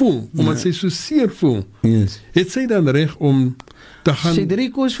so voel, omdat sy so seer voel, Yes. het sy dan reg om te gaan. Sy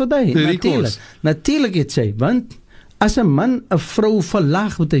Rico is verdaai, Die Rico natuurlijk. is. Natuurlijk het sy, want as 'n man 'n vrou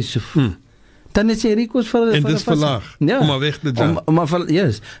verlaag met hy so, dan het sy Rico's vir En dis verlaag, om haar weg te jaag. Om haar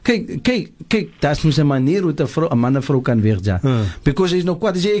yes. Kyk, daar's mos 'n manier hoe 'n man 'n vrou kan wegjaag. Because hy's nog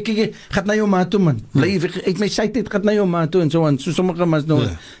kwaad, hy sê, kyk, gaan na jou ma toe man. Bly uit my sy tyd, gaan na jou ma toe en so aan. So sommige mans nou,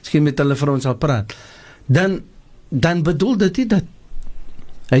 skien met hulle vrouens sal praat. Dan bedoel dit nie dat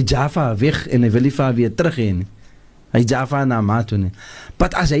hy Java weg en hy wil nie vir haar weer terug hê nie. Hy Java na ma toe nie.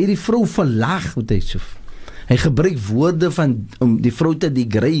 But as hy die vrou verlaag, wat hy so, hy gebruik woorde om die vrou te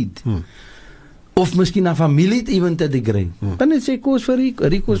degrade. Of miskien na familie even te degrade. Dan het sy koos vir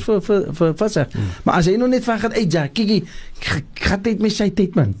Rico's vir vassa. Maar as hy nou net van gaat uitja, kyk, gaat uit met sy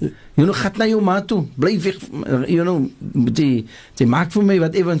tyd man. You know, gaat na jou ma toe, bly weg, you know, jy maak vir my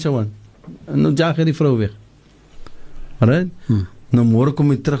wat even so aan. En nou jaag hy die vrou weg. Alright? Nou môre kom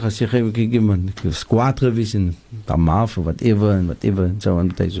hy terug as jy kyk man, ek was kwaad gewees en dan maaf of whatever en so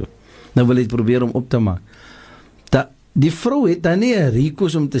aan hy so. Nou wil hy probeer om op te maak. Die vrou het dan nie 'n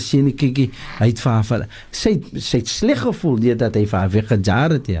Rico's om te sê nie, kyk, hy het vir haar, sy het sleg gevoel dat hy vir haar weggejaar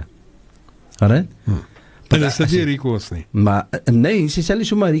het, ja. Alright? En dis nie Rico's nie. Maar nee, sy sê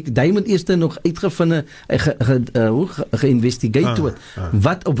so maar, hy moet eers nog uitgevind, geïnvestigate word,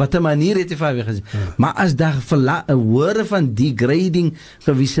 wat op watter manier het hy vir haar weggejaar. Maar as daar 'n woorde van degrading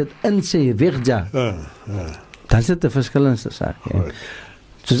gewys het in sy wegjaar, dan is dit 'n verskillende saak, ja.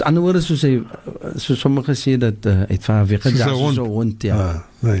 Soos ander woorde, soos sommige sê dat het van weggejaag soos 'n hond, ja.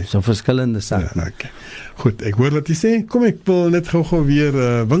 Nee. So verskillende sake. Ja, okay. Goed, ek hoor wat jy sê. Kom, ek wil net gou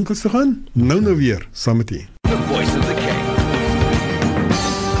weer winkels toe gaan. Nou weer, saam met jy. The voice of the king.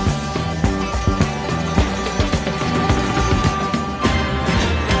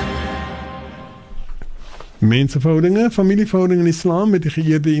 Mensenverhoudinge, familieverhoudinge in Islam met die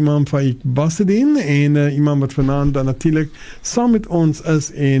geëerde imam Faiek Bassadien en imam wat vanaand dan natuurlik saam met ons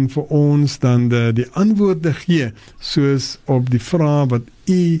is en vir ons dan die antwoorde gee soos op die vraag wat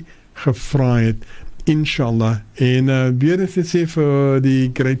u gevra het, inshallah. En weer eens te sê vir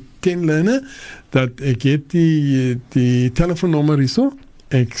die grade 10 learner dat ek het die telefoonnommer hierso.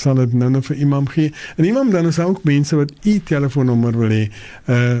 Ek sal dit nou vir imam gee. En imam dan is ook mense wat u telefoonnommer wil hê.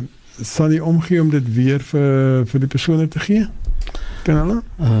 Sal jy omgee om dit weer vir die persone te gee? Kan hulle?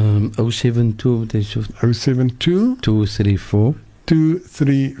 072 072 234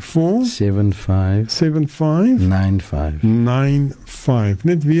 75 95.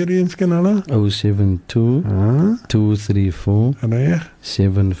 Net weer eens kan hulle? 072 234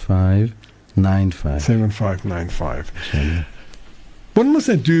 75 95. What must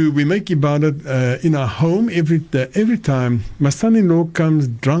I do? We make ibadat in our home every time. My son-in-law comes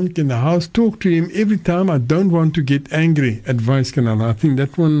drunk in the house, talk to him every time. I don't want to get angry. Advice kan I think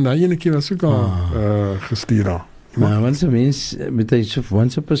that one, die ene keer was ook al gestuur. Maar wanneer 'n mens met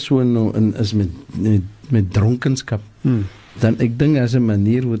 'n persoon nou is met dronkenskap, dan ek dink as 'n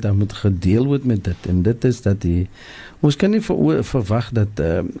manier hoe dat moet gedeel word met dit. En dit is dat ons kan nie verwag dat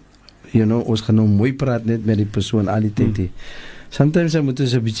ons gaan nou mooi praat net met die persoon al die tyd. Sometimes I moet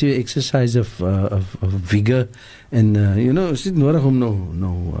ons 'n bietjie exercise of vigor en is dit nodig om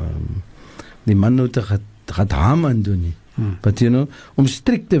nou die man nou te gaan harm aan doen nie. But om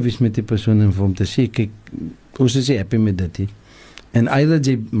strikt te wees met die persoon en vir hom te sê, kyk, ons is happy met dit. En either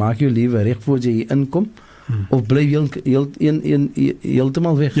jy maak jou lewe reg voor jy inkom of bly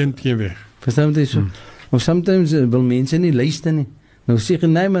heeltemal weg. Een weg. Verstaan jy so? Of sometimes wil mense nie luister nie. Nou sê jy,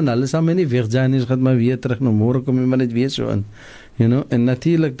 nee man, alles sal my nie weggaan nie, ons gaan maar weer terug, nou môre kom jy maar net weer so in. En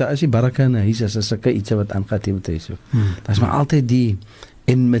natuurlijk, daar is die baraka in huis, as sulke iets wat aangaat hier met huis. Daar is maar altyd die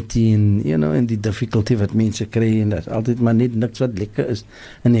enmity en die difficulty wat mense kry, en daar is altyd maar net niks wat lekker is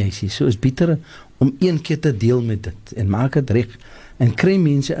in die huisie. So is beter om een keer te deel met dit, en maak het reg, en kry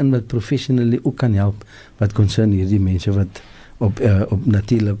mense in wat professionally ook kan help, wat concern hierdie mense wat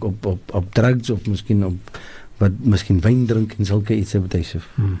natuurlijk op drugs, of miskien wat miskien wyn drink en sulke iets wat hy sê.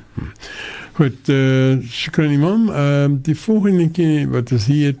 Goed, shukran imam. Die volgende keer wat ons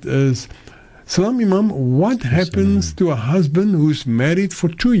hier het is, Salam imam, what happens to a husband who's married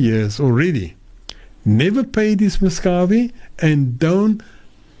for 2 years already, never paid his maskawi and don't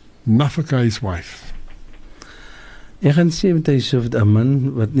nafaka his wife? Ek gaan sê met hy so 'n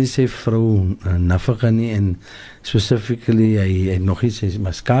man wat nie sy vrou nafaka nie en specifically hy nog nie sy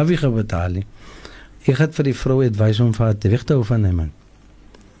maskawi gebetaal nie. Ek het vir die vrou advies om vir haar weg te hou van hy man.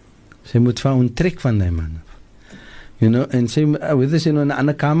 Sy moet van onttrek van die man. You know, en sy, weet sy nou in 'n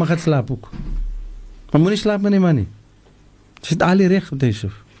ander kamer gaan slaap ook. Maar moenie slaap met die man nie. Sy het al die reg op deze.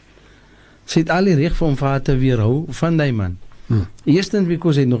 Sy het al die reg vir hom vir haar te weerhou van die man. Eerstens,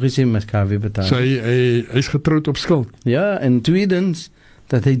 because hy nog eens in Maskawi betaal. So hy is getroud op skuld. Ja, en tweedens,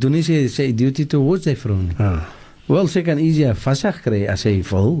 dat hy doen nie sy duty towards die vrou nie. Wel, sy kan easier vastig kry as hy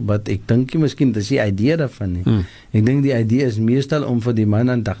wil, but ek dink miskien dis die idee daarvan nie. Ek dink die idee is meestal om vir die man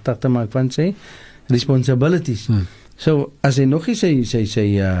aandagtig te maak van sy responsibilities. So, as hy nog nie sy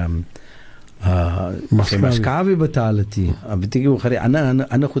Maskawi betaal het, beteken hoe gaan die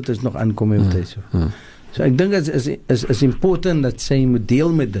ander goed is nog aankom met hy so. So ek dink is important dat sy moet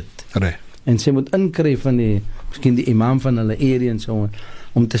deel met dit. Reg. En sy moet inkry van miskien die imam van hulle area en so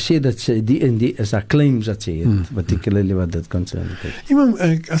om te sê dat sy die en die is haar claims dat sy het, particularly wat dit concern het. Imam,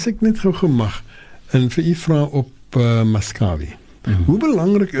 as ek net gou mag en vir u vra op Maskawi. Hoe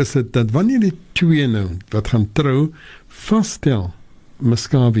belangrik is dit dat wanneer die twee nou wat gaan trou vasstel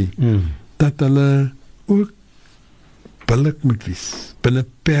Maskawi dat hulle ook billik moet wees, binne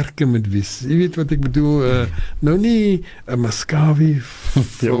perke moet wees. Jy weet wat ek bedoel, nou nie 'n Maskawi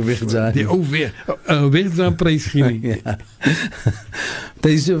die ou wegzaam prys gee nie. Ja.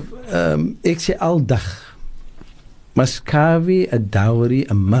 Deze, ek sê aldag, Maskawi, 'n dowry,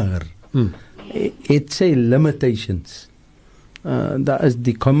 'n mahr, het sy limitations. Daar is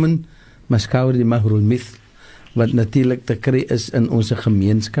die common Maskawi, die mahrul mithl, wat natuurlijk te kry is in onze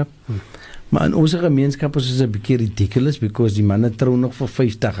gemeenskap. Maar in onze gemeenskap is het 'n bietjie ridiculous, because die manne trou nog vir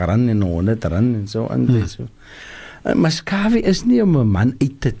R50 en R100 en so aan. Maskawi is nie om 'n man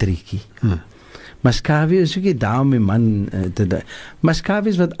uit te trek nie. Maskawi is ook nie daar om 'n man te... Maskawi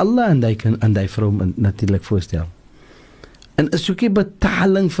is wat Allah aan die vrou natuurlijk voorstel. En is ook nie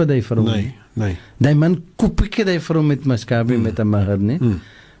betaling vir die vrou. Nee. Die man koop ek die vrou met Maskawi, met 'n mahr, nie?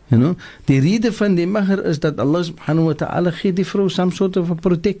 You know, die rede van die mahr is dat Allah subhanahu wa ta'ala gee die vrou some sort of a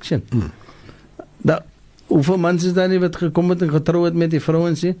protection. Hoeveel mensen is daar nie wat gekom het en getrou het met die vrou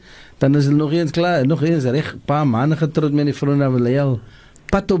en sê, dan is hulle nog eens klaar, nog eens recht, paar maanden getrouwd met die vrou, dan wil hy al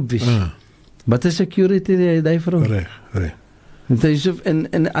pad opwis. Wat is security die vrou? Reg.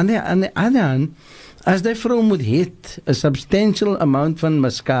 En aan die ander hand, as die vrou moet het, a substantial amount van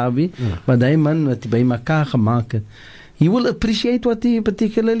Maskawi, wat die man wat by mekaar gemaakt het, he will appreciate what he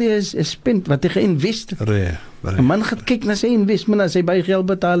particularly is spent, wat hy geïnvest. Een man gaat kyk na sy investment, as hy baie geld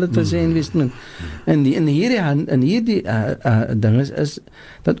betaal het vir sy investment. En hierdie ding is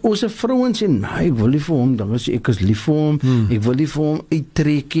dat onze vrouwen sê, ek wil nie vir hom, ek is lief vir hom, ek wil nie vir hom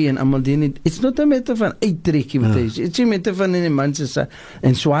uittrekkie en allemaal die nie. It's not a matter van uittrekkie wat hy sê. It's a matter van die man sê,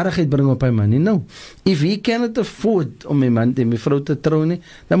 en swaarigheid bring op hy man nie. Nou, if he cannot afford om die vrou te trou nie,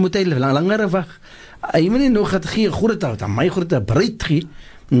 dan moet hy langer wag. Hy moet nie nog het gee groot hout, aan my groot bruid gee,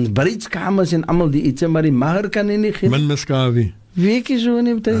 bruidskamers en allemaal die iets, maar die mahr kan hy nie gee. Min Maskawi. Weet jy so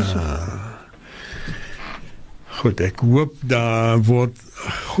nie, betuis? Goed, ek hoop daar word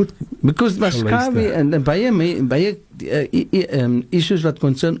goed because Maskawi, en baie issues wat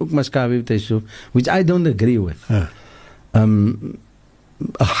concern ook Maskawi, betuis, which I don't agree with.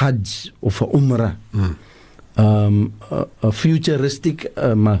 A hajj of a umrah, a futuristic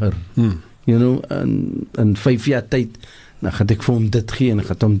mahr, you know, in 5 jaar tyd, dan gaat ek vir hom dit gee, en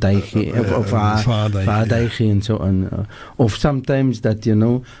gaat hom die gee, of haar die gee, en so aan. Of sometimes that, you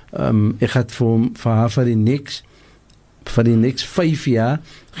know, ek gaat vir haar vir die next 5 jaar,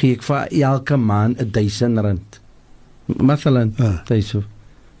 gee ek vir elke maand R1000. Mathalan, thuis so.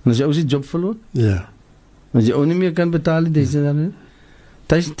 En as jy ook sy job verloor? Ja. As jy ook nie meer kan betaal die R1000,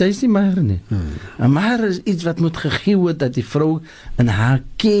 thuis die mahr nie. En mahr is iets wat moet gegee word, dat die vrou in haar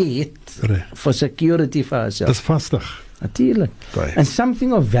het, for security vir haarself. Dat is vastig. Natuurlijk. And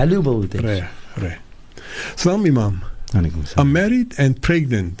something of valuable things. Right. Salam Imam. I'm married and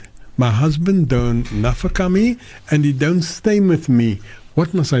pregnant. My husband don't nafaka me and he don't stay with me.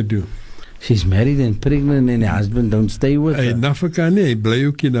 What must I do? She's married and pregnant and her husband don't stay with her. Hy nafaka nie, hy bly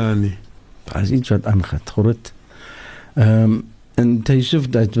ook nie daar nie. Dat is iets wat aangaat, groot. En Yusuf,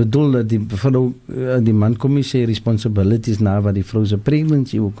 dat bedoel dat die vrou, die man kom nie sy responsibilities na wat die vrou se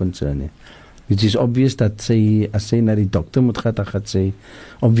pregnancy ook concern. Which is obvious dat sy, as sy na die dokter moet gaan, dan gaat sy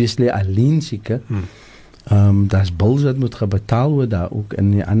obviously alleen sieke. Daar is bills wat moet gebetaal word daar ook.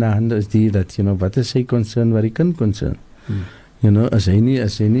 En die ander hand is die dat, you know, wat is sy concern, wat die kind concern. You know, as hy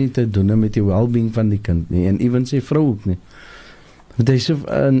nie te doen met die well-being van die kind nie, en even sy vrou ook nie.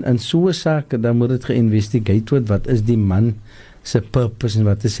 In so'n saak, dan moet het geïnvestigate word, wat is die man sy purpose en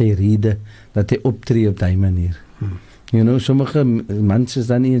wat is sy rede, dat hy optree op die manier. You know, sommige mans is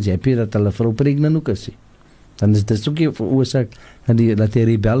dan nie eens happy dat hulle vrou pregnant ook is. Dan is dit ook die veroorsaak dat hy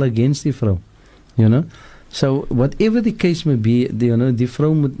rebel against die vrou. You know? So, whatever the case may be, die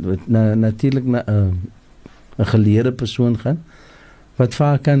vrou moet natuurlijk na 'n geleerde persoon gaan,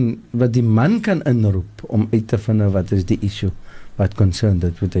 wat die man kan inroep om uit te vind wat is die issue, wat concern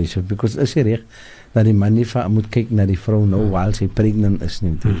dit met hy so. Because is jy reg, dat die man nie moet kyk na die vrou nou, while sy pregnant is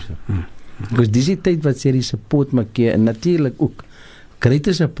nie. Because dis die tyd wat sy die support maak, en natuurlijk ook,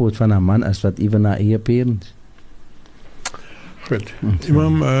 greater support van haar man as wat even haar eie parents. Good.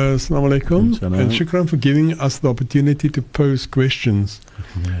 Imam, assalamu alaikum, and shukran for giving us the opportunity to pose questions.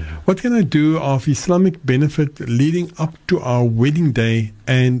 What can I do of Islamic benefit leading up to our wedding day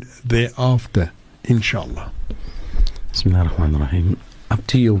and thereafter, inshallah? Bismillahirrahmanirrahim. Up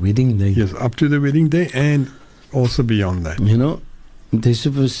to your wedding day? Yes, up to the wedding day and also beyond that. You know, dis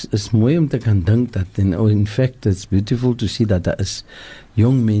is mooi om te kan dink dat, in fact, it's beautiful to see dat daar is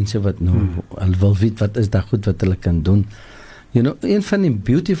jong mense wat nou al wil weet wat is dat goed wat hulle kan doen. You know, een van die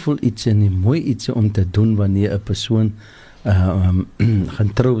beautiful iets en die mooi iets om te doen wanneer 'n persoon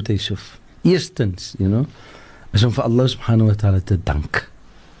gaan trou met Yusuf. Eerstens, you know, is om vir Allah subhanahu wa ta'ala te dank.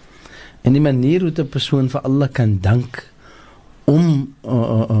 En die manier hoe 'n persoon vir Allah kan dank om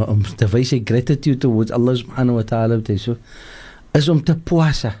te wys sy gratitude towards Allah subhanahu wa ta'ala met Yusuf, is om te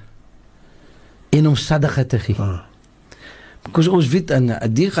puasa en om sadaqa te gee. Because ons weet,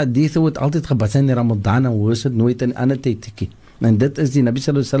 en die hadith word altyd gebad in Ramadan, en hoe is het nooit in ander tyd te gee. En dit is die Nabi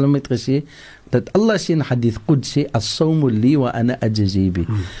sallallahu alaihi wasallam het gesê, dat Allah sê in hadith Qudsi, as-sawmu li wa ana ajzi bi.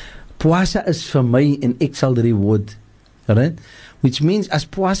 Puasa is vir my en ek sal die reward. Right? Which means, as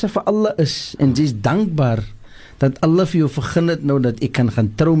puasa vir Allah is, en jy is dankbaar, dat Allah vir jou vergun het nou, dat ek kan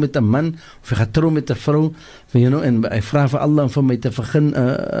gaan trou met 'n man, of ek gaan trou met 'n vrou, you know, en ek vra vir Allah om vir my te vergun,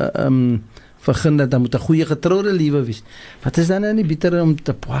 vergun dat moet 'n goeie getroude liewe wees. Wat is dan nou nie beter om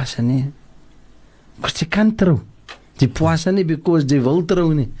te puasa nie? Want jy kan trou. Jy puasa nie because jy wil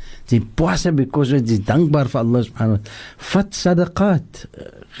trou nie. Jy puasa because jy is dankbaar vir Allah subhanahu wa ta'ala. Vat sadaqat.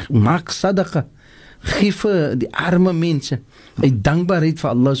 Maak sadaqa. Geef vir die arme mense. Uit dankbaarheid vir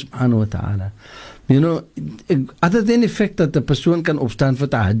Allah subhanahu wa ta'ala. You know, other than the fact that the persoon kan opstaan vir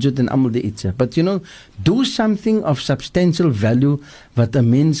tahajjud en allemaal die iets. But you know, do something of substantial value wat 'n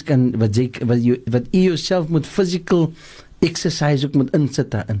mens kan, wat jy yourself moet physical exercise ook moet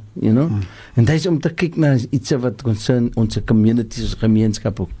insit daarin, you know. En dit is om te kyk na iets wat concern ons communities, ons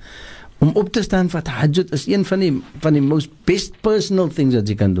gemeenskap ook. Om op te staan vir tahajjud is een van die most best personal things dat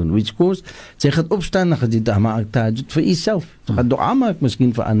jy kan doen. Which course, jy gaan opstaan, dan gaan jy maak tahajjud vir jouself. Jy gaan dua maak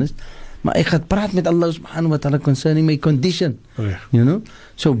miskien vir anders. Maar ek gaan praat met Allah subhanahu wa ta'ala concerning my condition. You know?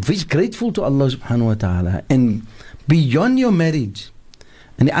 So, wees grateful to Allah subhanahu wa ta'ala. And beyond your marriage.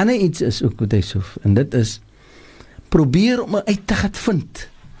 En die ander iets is ook wat hy sof. En dit is, probeer om uit te gaan vind.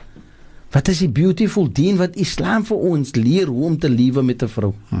 Wat is die beautiful deen wat Islam vir ons leer, hoe om te lewe met 'n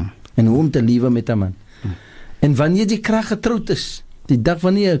vrou. En hoe om te lewe met 'n man. En wanneer die krag getroud is, die dag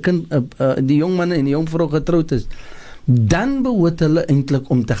wanneer 'n kind, die jong man en die jong vrou getroud is, dan behoort hulle eintlik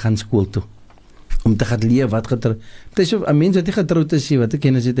om te gaan skool toe. Om te gaan leer wat getroud. Dit is 'n mens wat nie getroud is, wat ek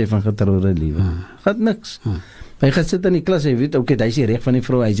kennis het hy van getroude lewe. Gaat niks. Hy gaan sit in die klas, hy weet, okay, hy is die reg van die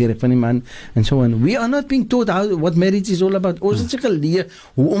vrou, hy is die reg van die man, en so on. We are not being taught what marriage is all about. Ons het seker leer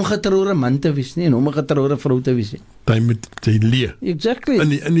hoe om getroude man te wees nie, en hoe om getroude vrou te wees nie. Jy moet leer. Exactly. In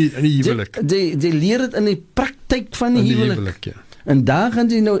die huwelik. Jy leer dit in die praktyk van die huwelik. Ja. En daar gaan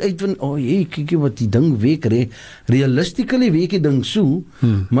jy nou uitvind, kyk wat die ding week, realistically week die ding so,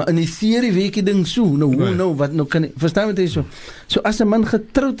 maar in die theorie week die ding so, nou hoe nou, wat nou kan, verstaan wat hy so? So as 'n man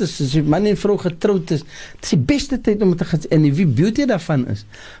getroud is, as 'n man en vrou getroud is, dit is die beste tyd om te gaan, en die beauty daarvan is,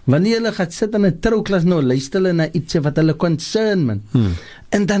 wanneer hulle gaan sit in 'n trouklas, nou luister hulle na iets wat hulle concern, man.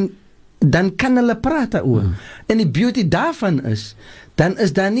 En dan kan hulle praat daaroor. En die beauty daarvan is, dan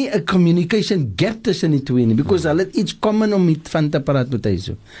is daar nie 'n communication gap tussen die twee nie, because hulle het iets common om met van te praat met hy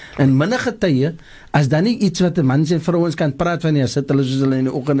so. En minnige tye, as daar nie iets wat 'n man en vrouens kan praat van nie, sit hulle soos hulle in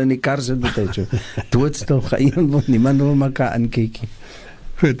die oggend in die kar sit met hy so. Doodstil, gaan niemand wil mekaar aankyk.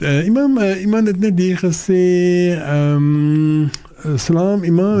 Goed, iemand het net hier gesê, Salam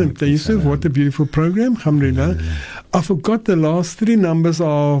Imam Yusuf, what a beautiful program, alhamdulillah. I forgot the last 3 numbers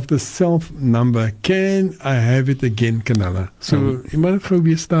of the self number. Can I have it again, Kanala? So, Imam het gou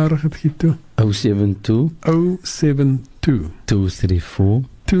weer starig het gee toe. 072 234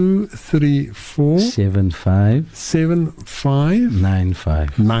 75 95.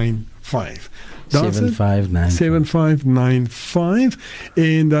 7595. 7595.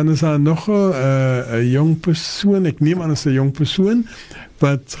 En dan is daar nog 'n jong persoon, ek neem aan as 'n jong persoon,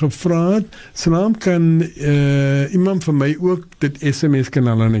 wat gevra het, Salam, kan iemand van my ook dit SMS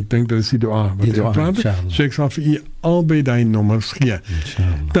kanaal, en ek dink dit is die dua wat hy praat, so ek sal vir u albei die nommers gee.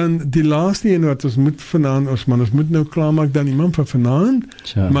 Dan die laaste een wat ons moet vanaand, ons moet nou klaarmaak dan iemand van vanaand,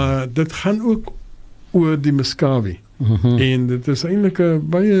 maar dit gaan ook oor die Muscavi. En dit is eintlik 'n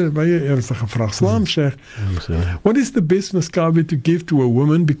baie ernstige vraag. Salam, Sheikh. What is the best Muscavi to give to a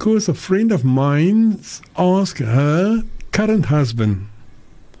woman because a friend of mine asked her current husband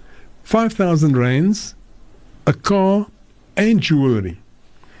 5,000 rands, a car and jewelry.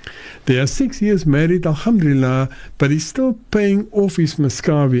 They are 6 years married, alhamdulillah, but he's still paying off his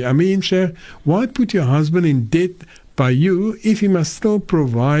Muscavi. I mean, Sheikh, why put your husband in debt by you if he must still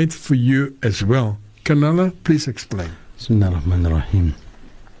provide for you as well? Can Allah please explain? Bismillahirrahmanirrahim.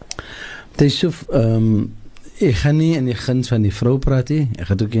 Yusuf, ek gaan nie in die guns van die vrou praat nie, ek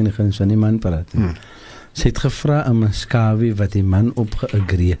gaan ook nie in die guns van die man praat nie. Sy het gevra aan Muscavi wat die man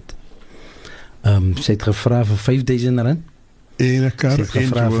opgeagree het. Sy het gevra vir 5,000 rand. En 'n kar, sy het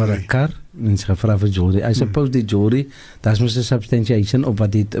gevra vir 'n kar en sy het gevra vir jewelry. I suppose die jewelry, daar's mos 'n substantiation op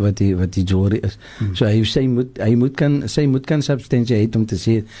wat die jewelry is. So sy moet kan substantiate om te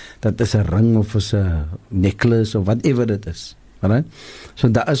sê dat is 'n ring of is 'n necklace of whatever dit is. Right?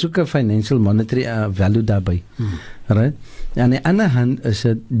 So daar is ook 'n financial monetary value daarbey. Right? En aan die ander hand is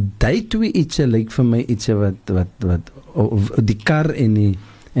dit die twee iets lyk vir my iets wat die kar en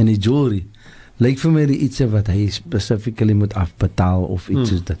die jewelry lyk vir my iets wat hy specifically moet afbetaal of iets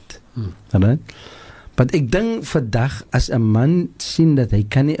soos dit. Right? But ek dink vandag as 'n man sien dat hy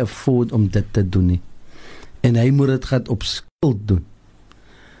kan nie afford om dit te doen nie en hy moet dit gaan op skuld doen,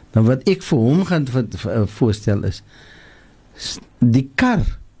 dan wat ek vir hom gaan voorstel is die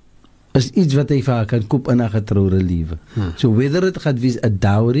kar is iets wat hy vir haar kan koop in 'n getroude lewe. So whether it gaan wees 'n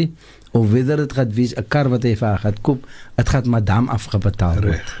dowry of whether it gaan wees 'n kar wat hy vir haar gaan koop, dit gaan madam afgebetaal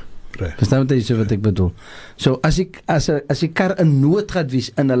word. Verstaan jy wat ek bedoel? So as die kar 'n nood gaan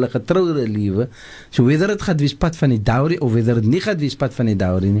wees in hulle getroude lewe, so whether dit gaan wees pad van die dowry of whether dit nie gaan wees pad van die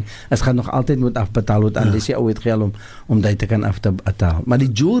dowry nie, is gaan nog altyd moet afbetaal word anders jy ooit geld om dit te kan afbetaal. Maar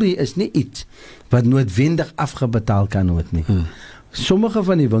die jewelry is nie iets wat noodwendig afgebetaal kan word nie. Sommige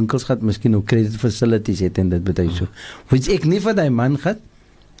van die winkels gaan miskien ook credit facilities het en dit beteken so. Which ek nie vir die man gaan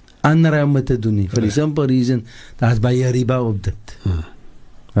aanraai om te doen nie. For the simple reason, daar's baie riba op dit.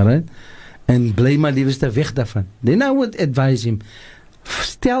 Alright? En bly maar liefste weg daarvan. Then I would advise him,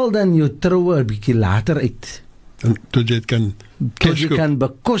 stel dan jou troue 'n bietjie later uit. Tot jy kan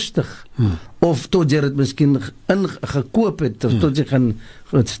bekostig. Of tot jy dit miskien ingekoop het, of tot jy gaan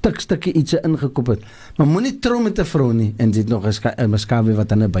 'n stukkie iets ingekoop het. Maar moenie trou met 'n vrou nie en dit nog 'n Muscavi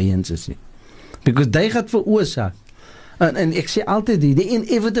wat aan 'n byens is nie. Because jy gaan veroorsaak. En ek sê altyd die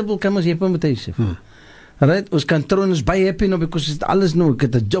inevitable kan ons hê met hyself. Right? Ons kan trou en ons baie happy nou because het alles nou, ek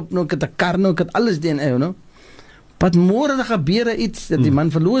het 'n job nou, ek het 'n kar nou, ek het alles doen, you know. But môre dan gebeur iets dat die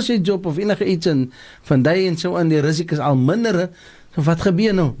man verloor sy job of enige iets en van daai en so aan die risiko is al minder. So wat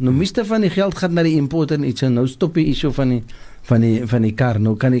gebeur nou? Nou meeste van die geld gaan na die import en iets en nou stop die issue van die kar.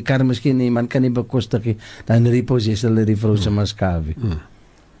 Nou kan die kar miskien nie, man kan nie bekostig nie. Dan repossess hulle die vrou se Muscavi.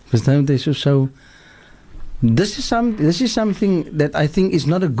 Verstaan jy so this is something that I think is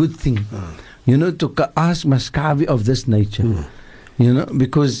not a good thing. You know, to ask Muscavi of this nature. You know,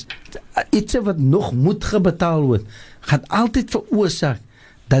 because iets wat nog moet gebetaal word, gaan altyd veroorsaak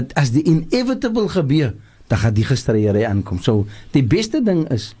dat as die inevitable gebeur, dan gaan die gestreery aankom. So, die beste ding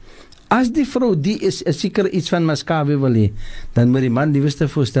is, as die vrou die is seker iets van Muscavi wil hê, dan moet die man die wiste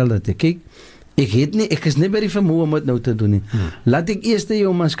voorstel dat kyk, ek is nie by die vermoë om dit nou te doen nie. Laat ek eers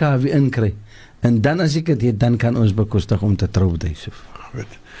jou Muscavi inkry. En dan as ek dit het, dan kan ons bekostig om te trou Yusuf.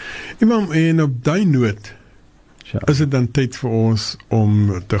 Goed. Imam, en op die noot is dit dan tyd vir ons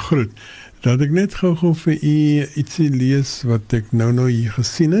om te groet. Dat ek net gou vir u ietsie lees wat ek nou hier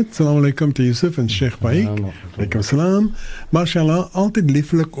gesien het. Assalamu alaikum te Yusuf en Sheikh Faiek. Alaikum salam. Mashallah, altyd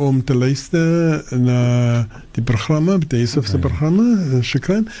lieflik om te luister na die programme, te Yusuf se programme.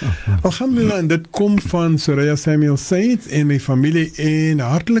 Shukran. Alhamdulillah, en dit kom van Suraya Samuel Said en my familie en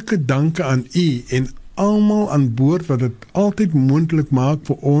hartlike danke aan u en almal aan boord wat dit altyd moontlik maak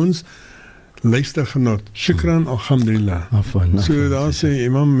vir ons luistergenot. Shukran, alhamdulillah. So daar sê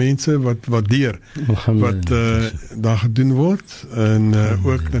imam mense wat waardeer wat daar gedoen word en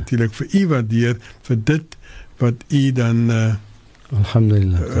ook natuurlik vir u waardeer vir dit wat u dan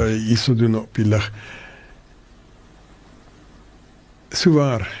alhamdulillah hierso doen op die lig. So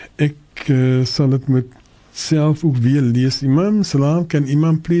waar, ek sal dit met self ook weer lees. Imam, salam, can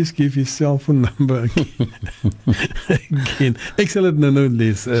Imam please give his cell phone number again? Ek sal het nou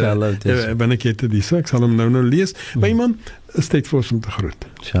lees. Ben ek het die ek sal hom nou lees. Maar Imam, is tyd vir ons om te groet.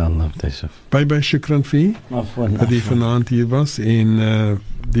 Inshallah, Taisuf. Bye shukran vir u, dat u vanaand hier was en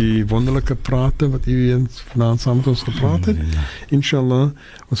die wonderlike prate wat u vanaand saam met ons gepraat het. Inshallah,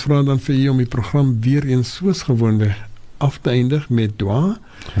 ons vra dan vir u om die program weer eens soos gewoonweg af te eindig met dua.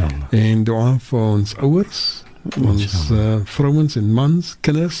 En dua vir ons ouers, ons vrouens en mans,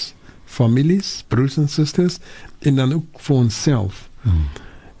 kinders, families, broers en susters, en dan ook vir onsself.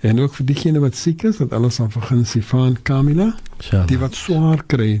 En ook vir diegene wat siek is, dat alles sal begin Sifaan Kamila, die wat swaar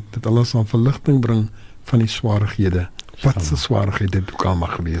kry, dat alles sal verligting bring van die swaarhede. Wat se swaarhede dit ook al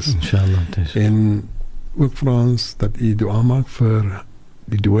mag wees. En ook vir ons dat u dua maak vir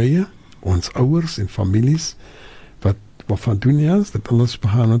die dooie, ons ouers en families, wat van dunia is, dat Allah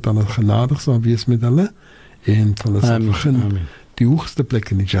subhanahu wa ta'ala genadig sal wees met hulle, en vir hulle sal begin die hoogste plek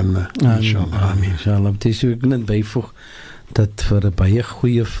in die Jannah. Inshallah. Amen. Inshallah. Het is ook net bijvoeg, dat vir 'n baie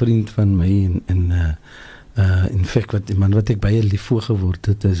goeie vriend van my in feite wat ek baie lief voor geword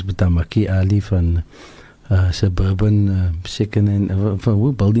het, is Betamaki Ali van Suburban Second and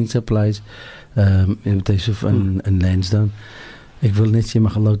van Building Supplies in Lansdowne. Ek wil net sê,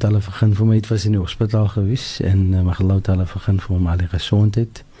 mag Allah ta'ala vergun vir my, het was in die hospitaal gewees, en mag Allah ta'ala vergun vir hom al die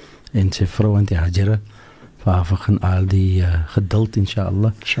gezondheid, en sy vrou en die Hajira, vir haar vergun al die geduld,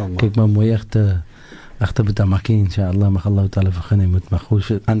 inshallah. Kijk maar mooi echte Betamaki, inshallah, mag Allah ta'ala vergun, hy moet my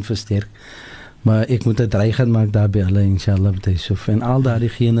goed aanversterk. Maar ek moet het rij gaan maak daar by hulle, inshallah, en al daar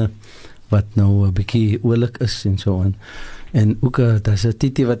diegene wat nou 'n bietjie oulik is, en so aan. En ook, dat is een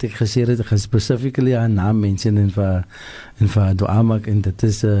titel wat ek gesê het, ek gaan specifically aan naam mense en vir dua maak, en dit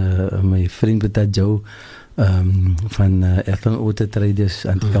is my vriend Beta Joe van Ethel Ote Traders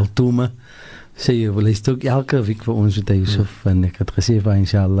Antikaltome. Sê jy, wil hy ook elke week vir ons met Yusuf, en ek het gesê van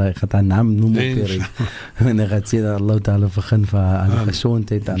inshallah, ek het haar naam noem op hier, en ek het sê dat Allah ta'ala begin vir aan die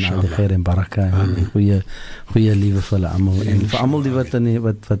gezondheid, en aan die geir en baraka, en goeie liefde vir hulle allemaal, en vir allemaal die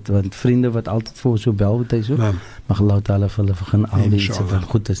wat vriende wat altyd vir ons so bel met Yusuf, mag Allah ta'ala vir hulle begin al die iets wat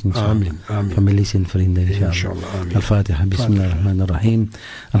goed is, inshallah, families en vriende, inshallah. Al-Fatiha, bismillahirrahmanirrahim,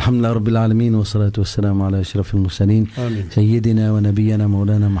 alhamdulillah rabbil alamin, wa salatu wa salamu ala ashrafil mursalin, sayyidina wa nabiyyana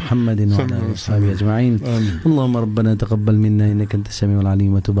maulana Muhammadin wa ala أصحابه أجمعين. اللهم ربنا تقبل منا إنك أنت السميع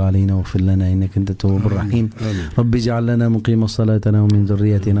العليم وتب علينا واغفر لنا إنك أنت التواب الرحيم. رب اجعل لنا مقيم صلاتنا ومن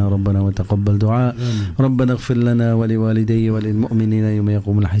ذريتنا ربنا وتقبل دعاء. ربنا اغفر لنا ولوالدي وللمؤمنين يوم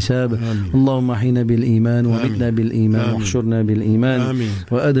يقوم الحساب. اللهم أحينا بالإيمان ومتنا بالإيمان واحشرنا بالإيمان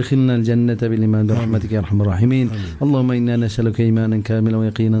وأدخلنا الجنة بالإيمان برحمتك يا أرحم الراحمين. اللهم إنا نسألك إيمانا كاملا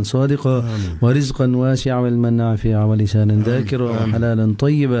ويقينا صادقا ورزقا واسعا وعلما نافعا ولسانا ذاكرا وحلالا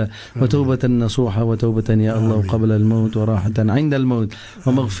طيبا وتوبة نصوحة وتوبة يا الله قبل الموت وراحة عند الموت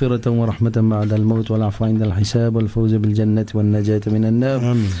ومغفرة ورحمة بعد الموت والعفو عند الحساب والفوز بالجنة والنجاة من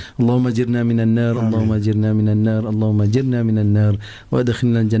النار. اللهم اجرنا من النار. اللهم اجرنا من النار. اللهم اجرنا من النار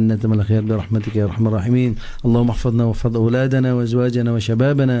وادخلنا الجنة من الخير برحمتك يا أرحم الراحمين. اللهم احفظنا واحفظ أولادنا وأزواجنا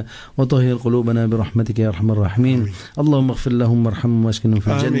وشبابنا وطهر قلوبنا برحمتك يا أرحم الراحمين. اللهم اغفر لهم وارحمهم واسكنهم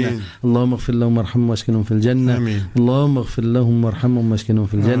في الجنة. اللهم اغفر لهم وارحمهم واسكنهم في الجنة. اللهم اغفر لهم وارحمهم واسكنهم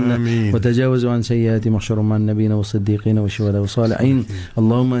في الجنة وتجاوزوا عن سيئات محشرهم مع النبيين والصديقين والشهداء والصالحين.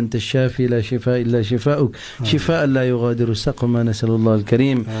 اللهم أنت الشافي لا شفاء إلا شفاؤك شفاء لا يغادر سقما. نسأل الله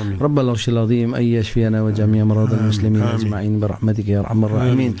الكريم رب العرش العظيم أن يشفينا وجميع مرضى المسلمين أجمعين برحمتك يا أرحم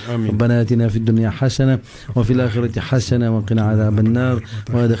الراحمين. ربنا آتنا في الدنيا حسنة وفي الآخرة حسنة وقنا عذاب النار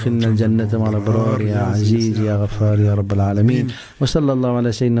وادخلنا الجنة مع الأبرار يا عزيز يا غفار يا رب العالمين. وصلى الله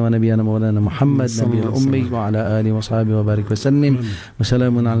على سيدنا ونبينا مولانا محمد نبي الأمي وعلى آله وصحبه وبارك وسلم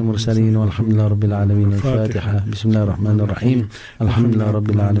وسلام على المرسلين والحمد لله رب العالمين. الفاتحة. بسم الله الرحمن الرحيم. الحمد لله رب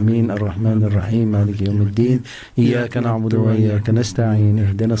العالمين الرحمن الرحيم مالك يوم الدين إياك نعبد وإياك نستعين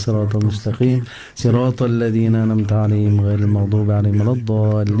اهدنا الصراط المستقيم صراط الذين أنعمت عليهم غير المغضوب عليهم ولا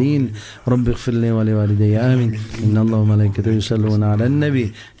الضالين. رب اغفر لي ولوالدي آمين. إن الله وملائكته يصلون على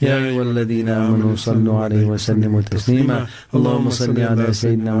النبي يا أيها الذين آمنوا صلوا عليه وسلموا تسليما. اللهم صل على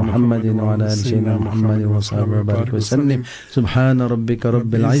سيدنا محمد وعلى آل سيدنا محمد وصحبه وبارك وسلم. سبحان ربك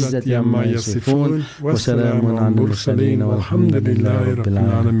رب العزة عما يصفون وسلام على المرسلين والحمد لله رب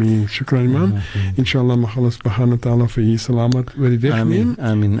العالمين. شكرا إمام. إن شاء الله mag Allah subhanahu wa ta'ala vir u salamat oor die weg neem.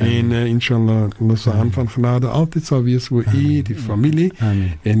 Amen. En inshallah Allah se hand van genade altyd sal wees vir u, die familie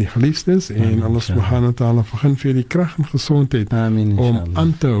en die geliefdes, en Allah subhanahu wa ta'ala vergun vir die krag en gesondheid om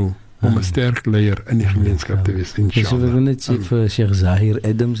aan te hou om 'n sterk leier in die gemeenskap te wees, inshallah. Ek wil net sê vir Sheikh Zahir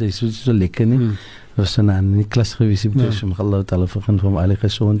Adams, hy is so lekker nie. was in 'n klas gewees het dus om Allah Taala vergun vir hom al die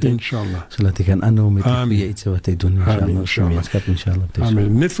gesondheid Inshallah. sodat hy kan aanhou met die iets wat hy doen Amen, inshallah inshallah. gemeenskap inshallah.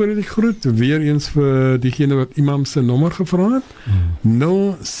 Amen. Net voordat ek groet, weer eens vir diegene wat imam se nommer gevra het.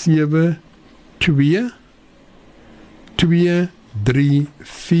 072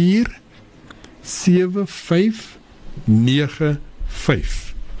 234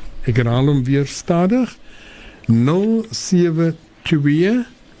 7595. Ek herhaal hom weer stadig. 072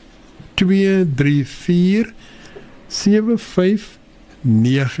 234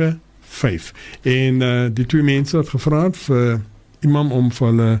 7595. En die twee mense wat gevra het vir imam om vir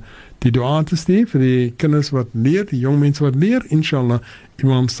hulle die dua te stuur vir die kinders wat leer, die jong mense wat leer, inshallah,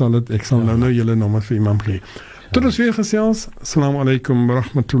 imam sal het, ek sal nou julle nommer vir imam gee. Tot ons weer gesels. Assalamu alaikum wa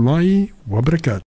rahmatullahi wa barakatuh.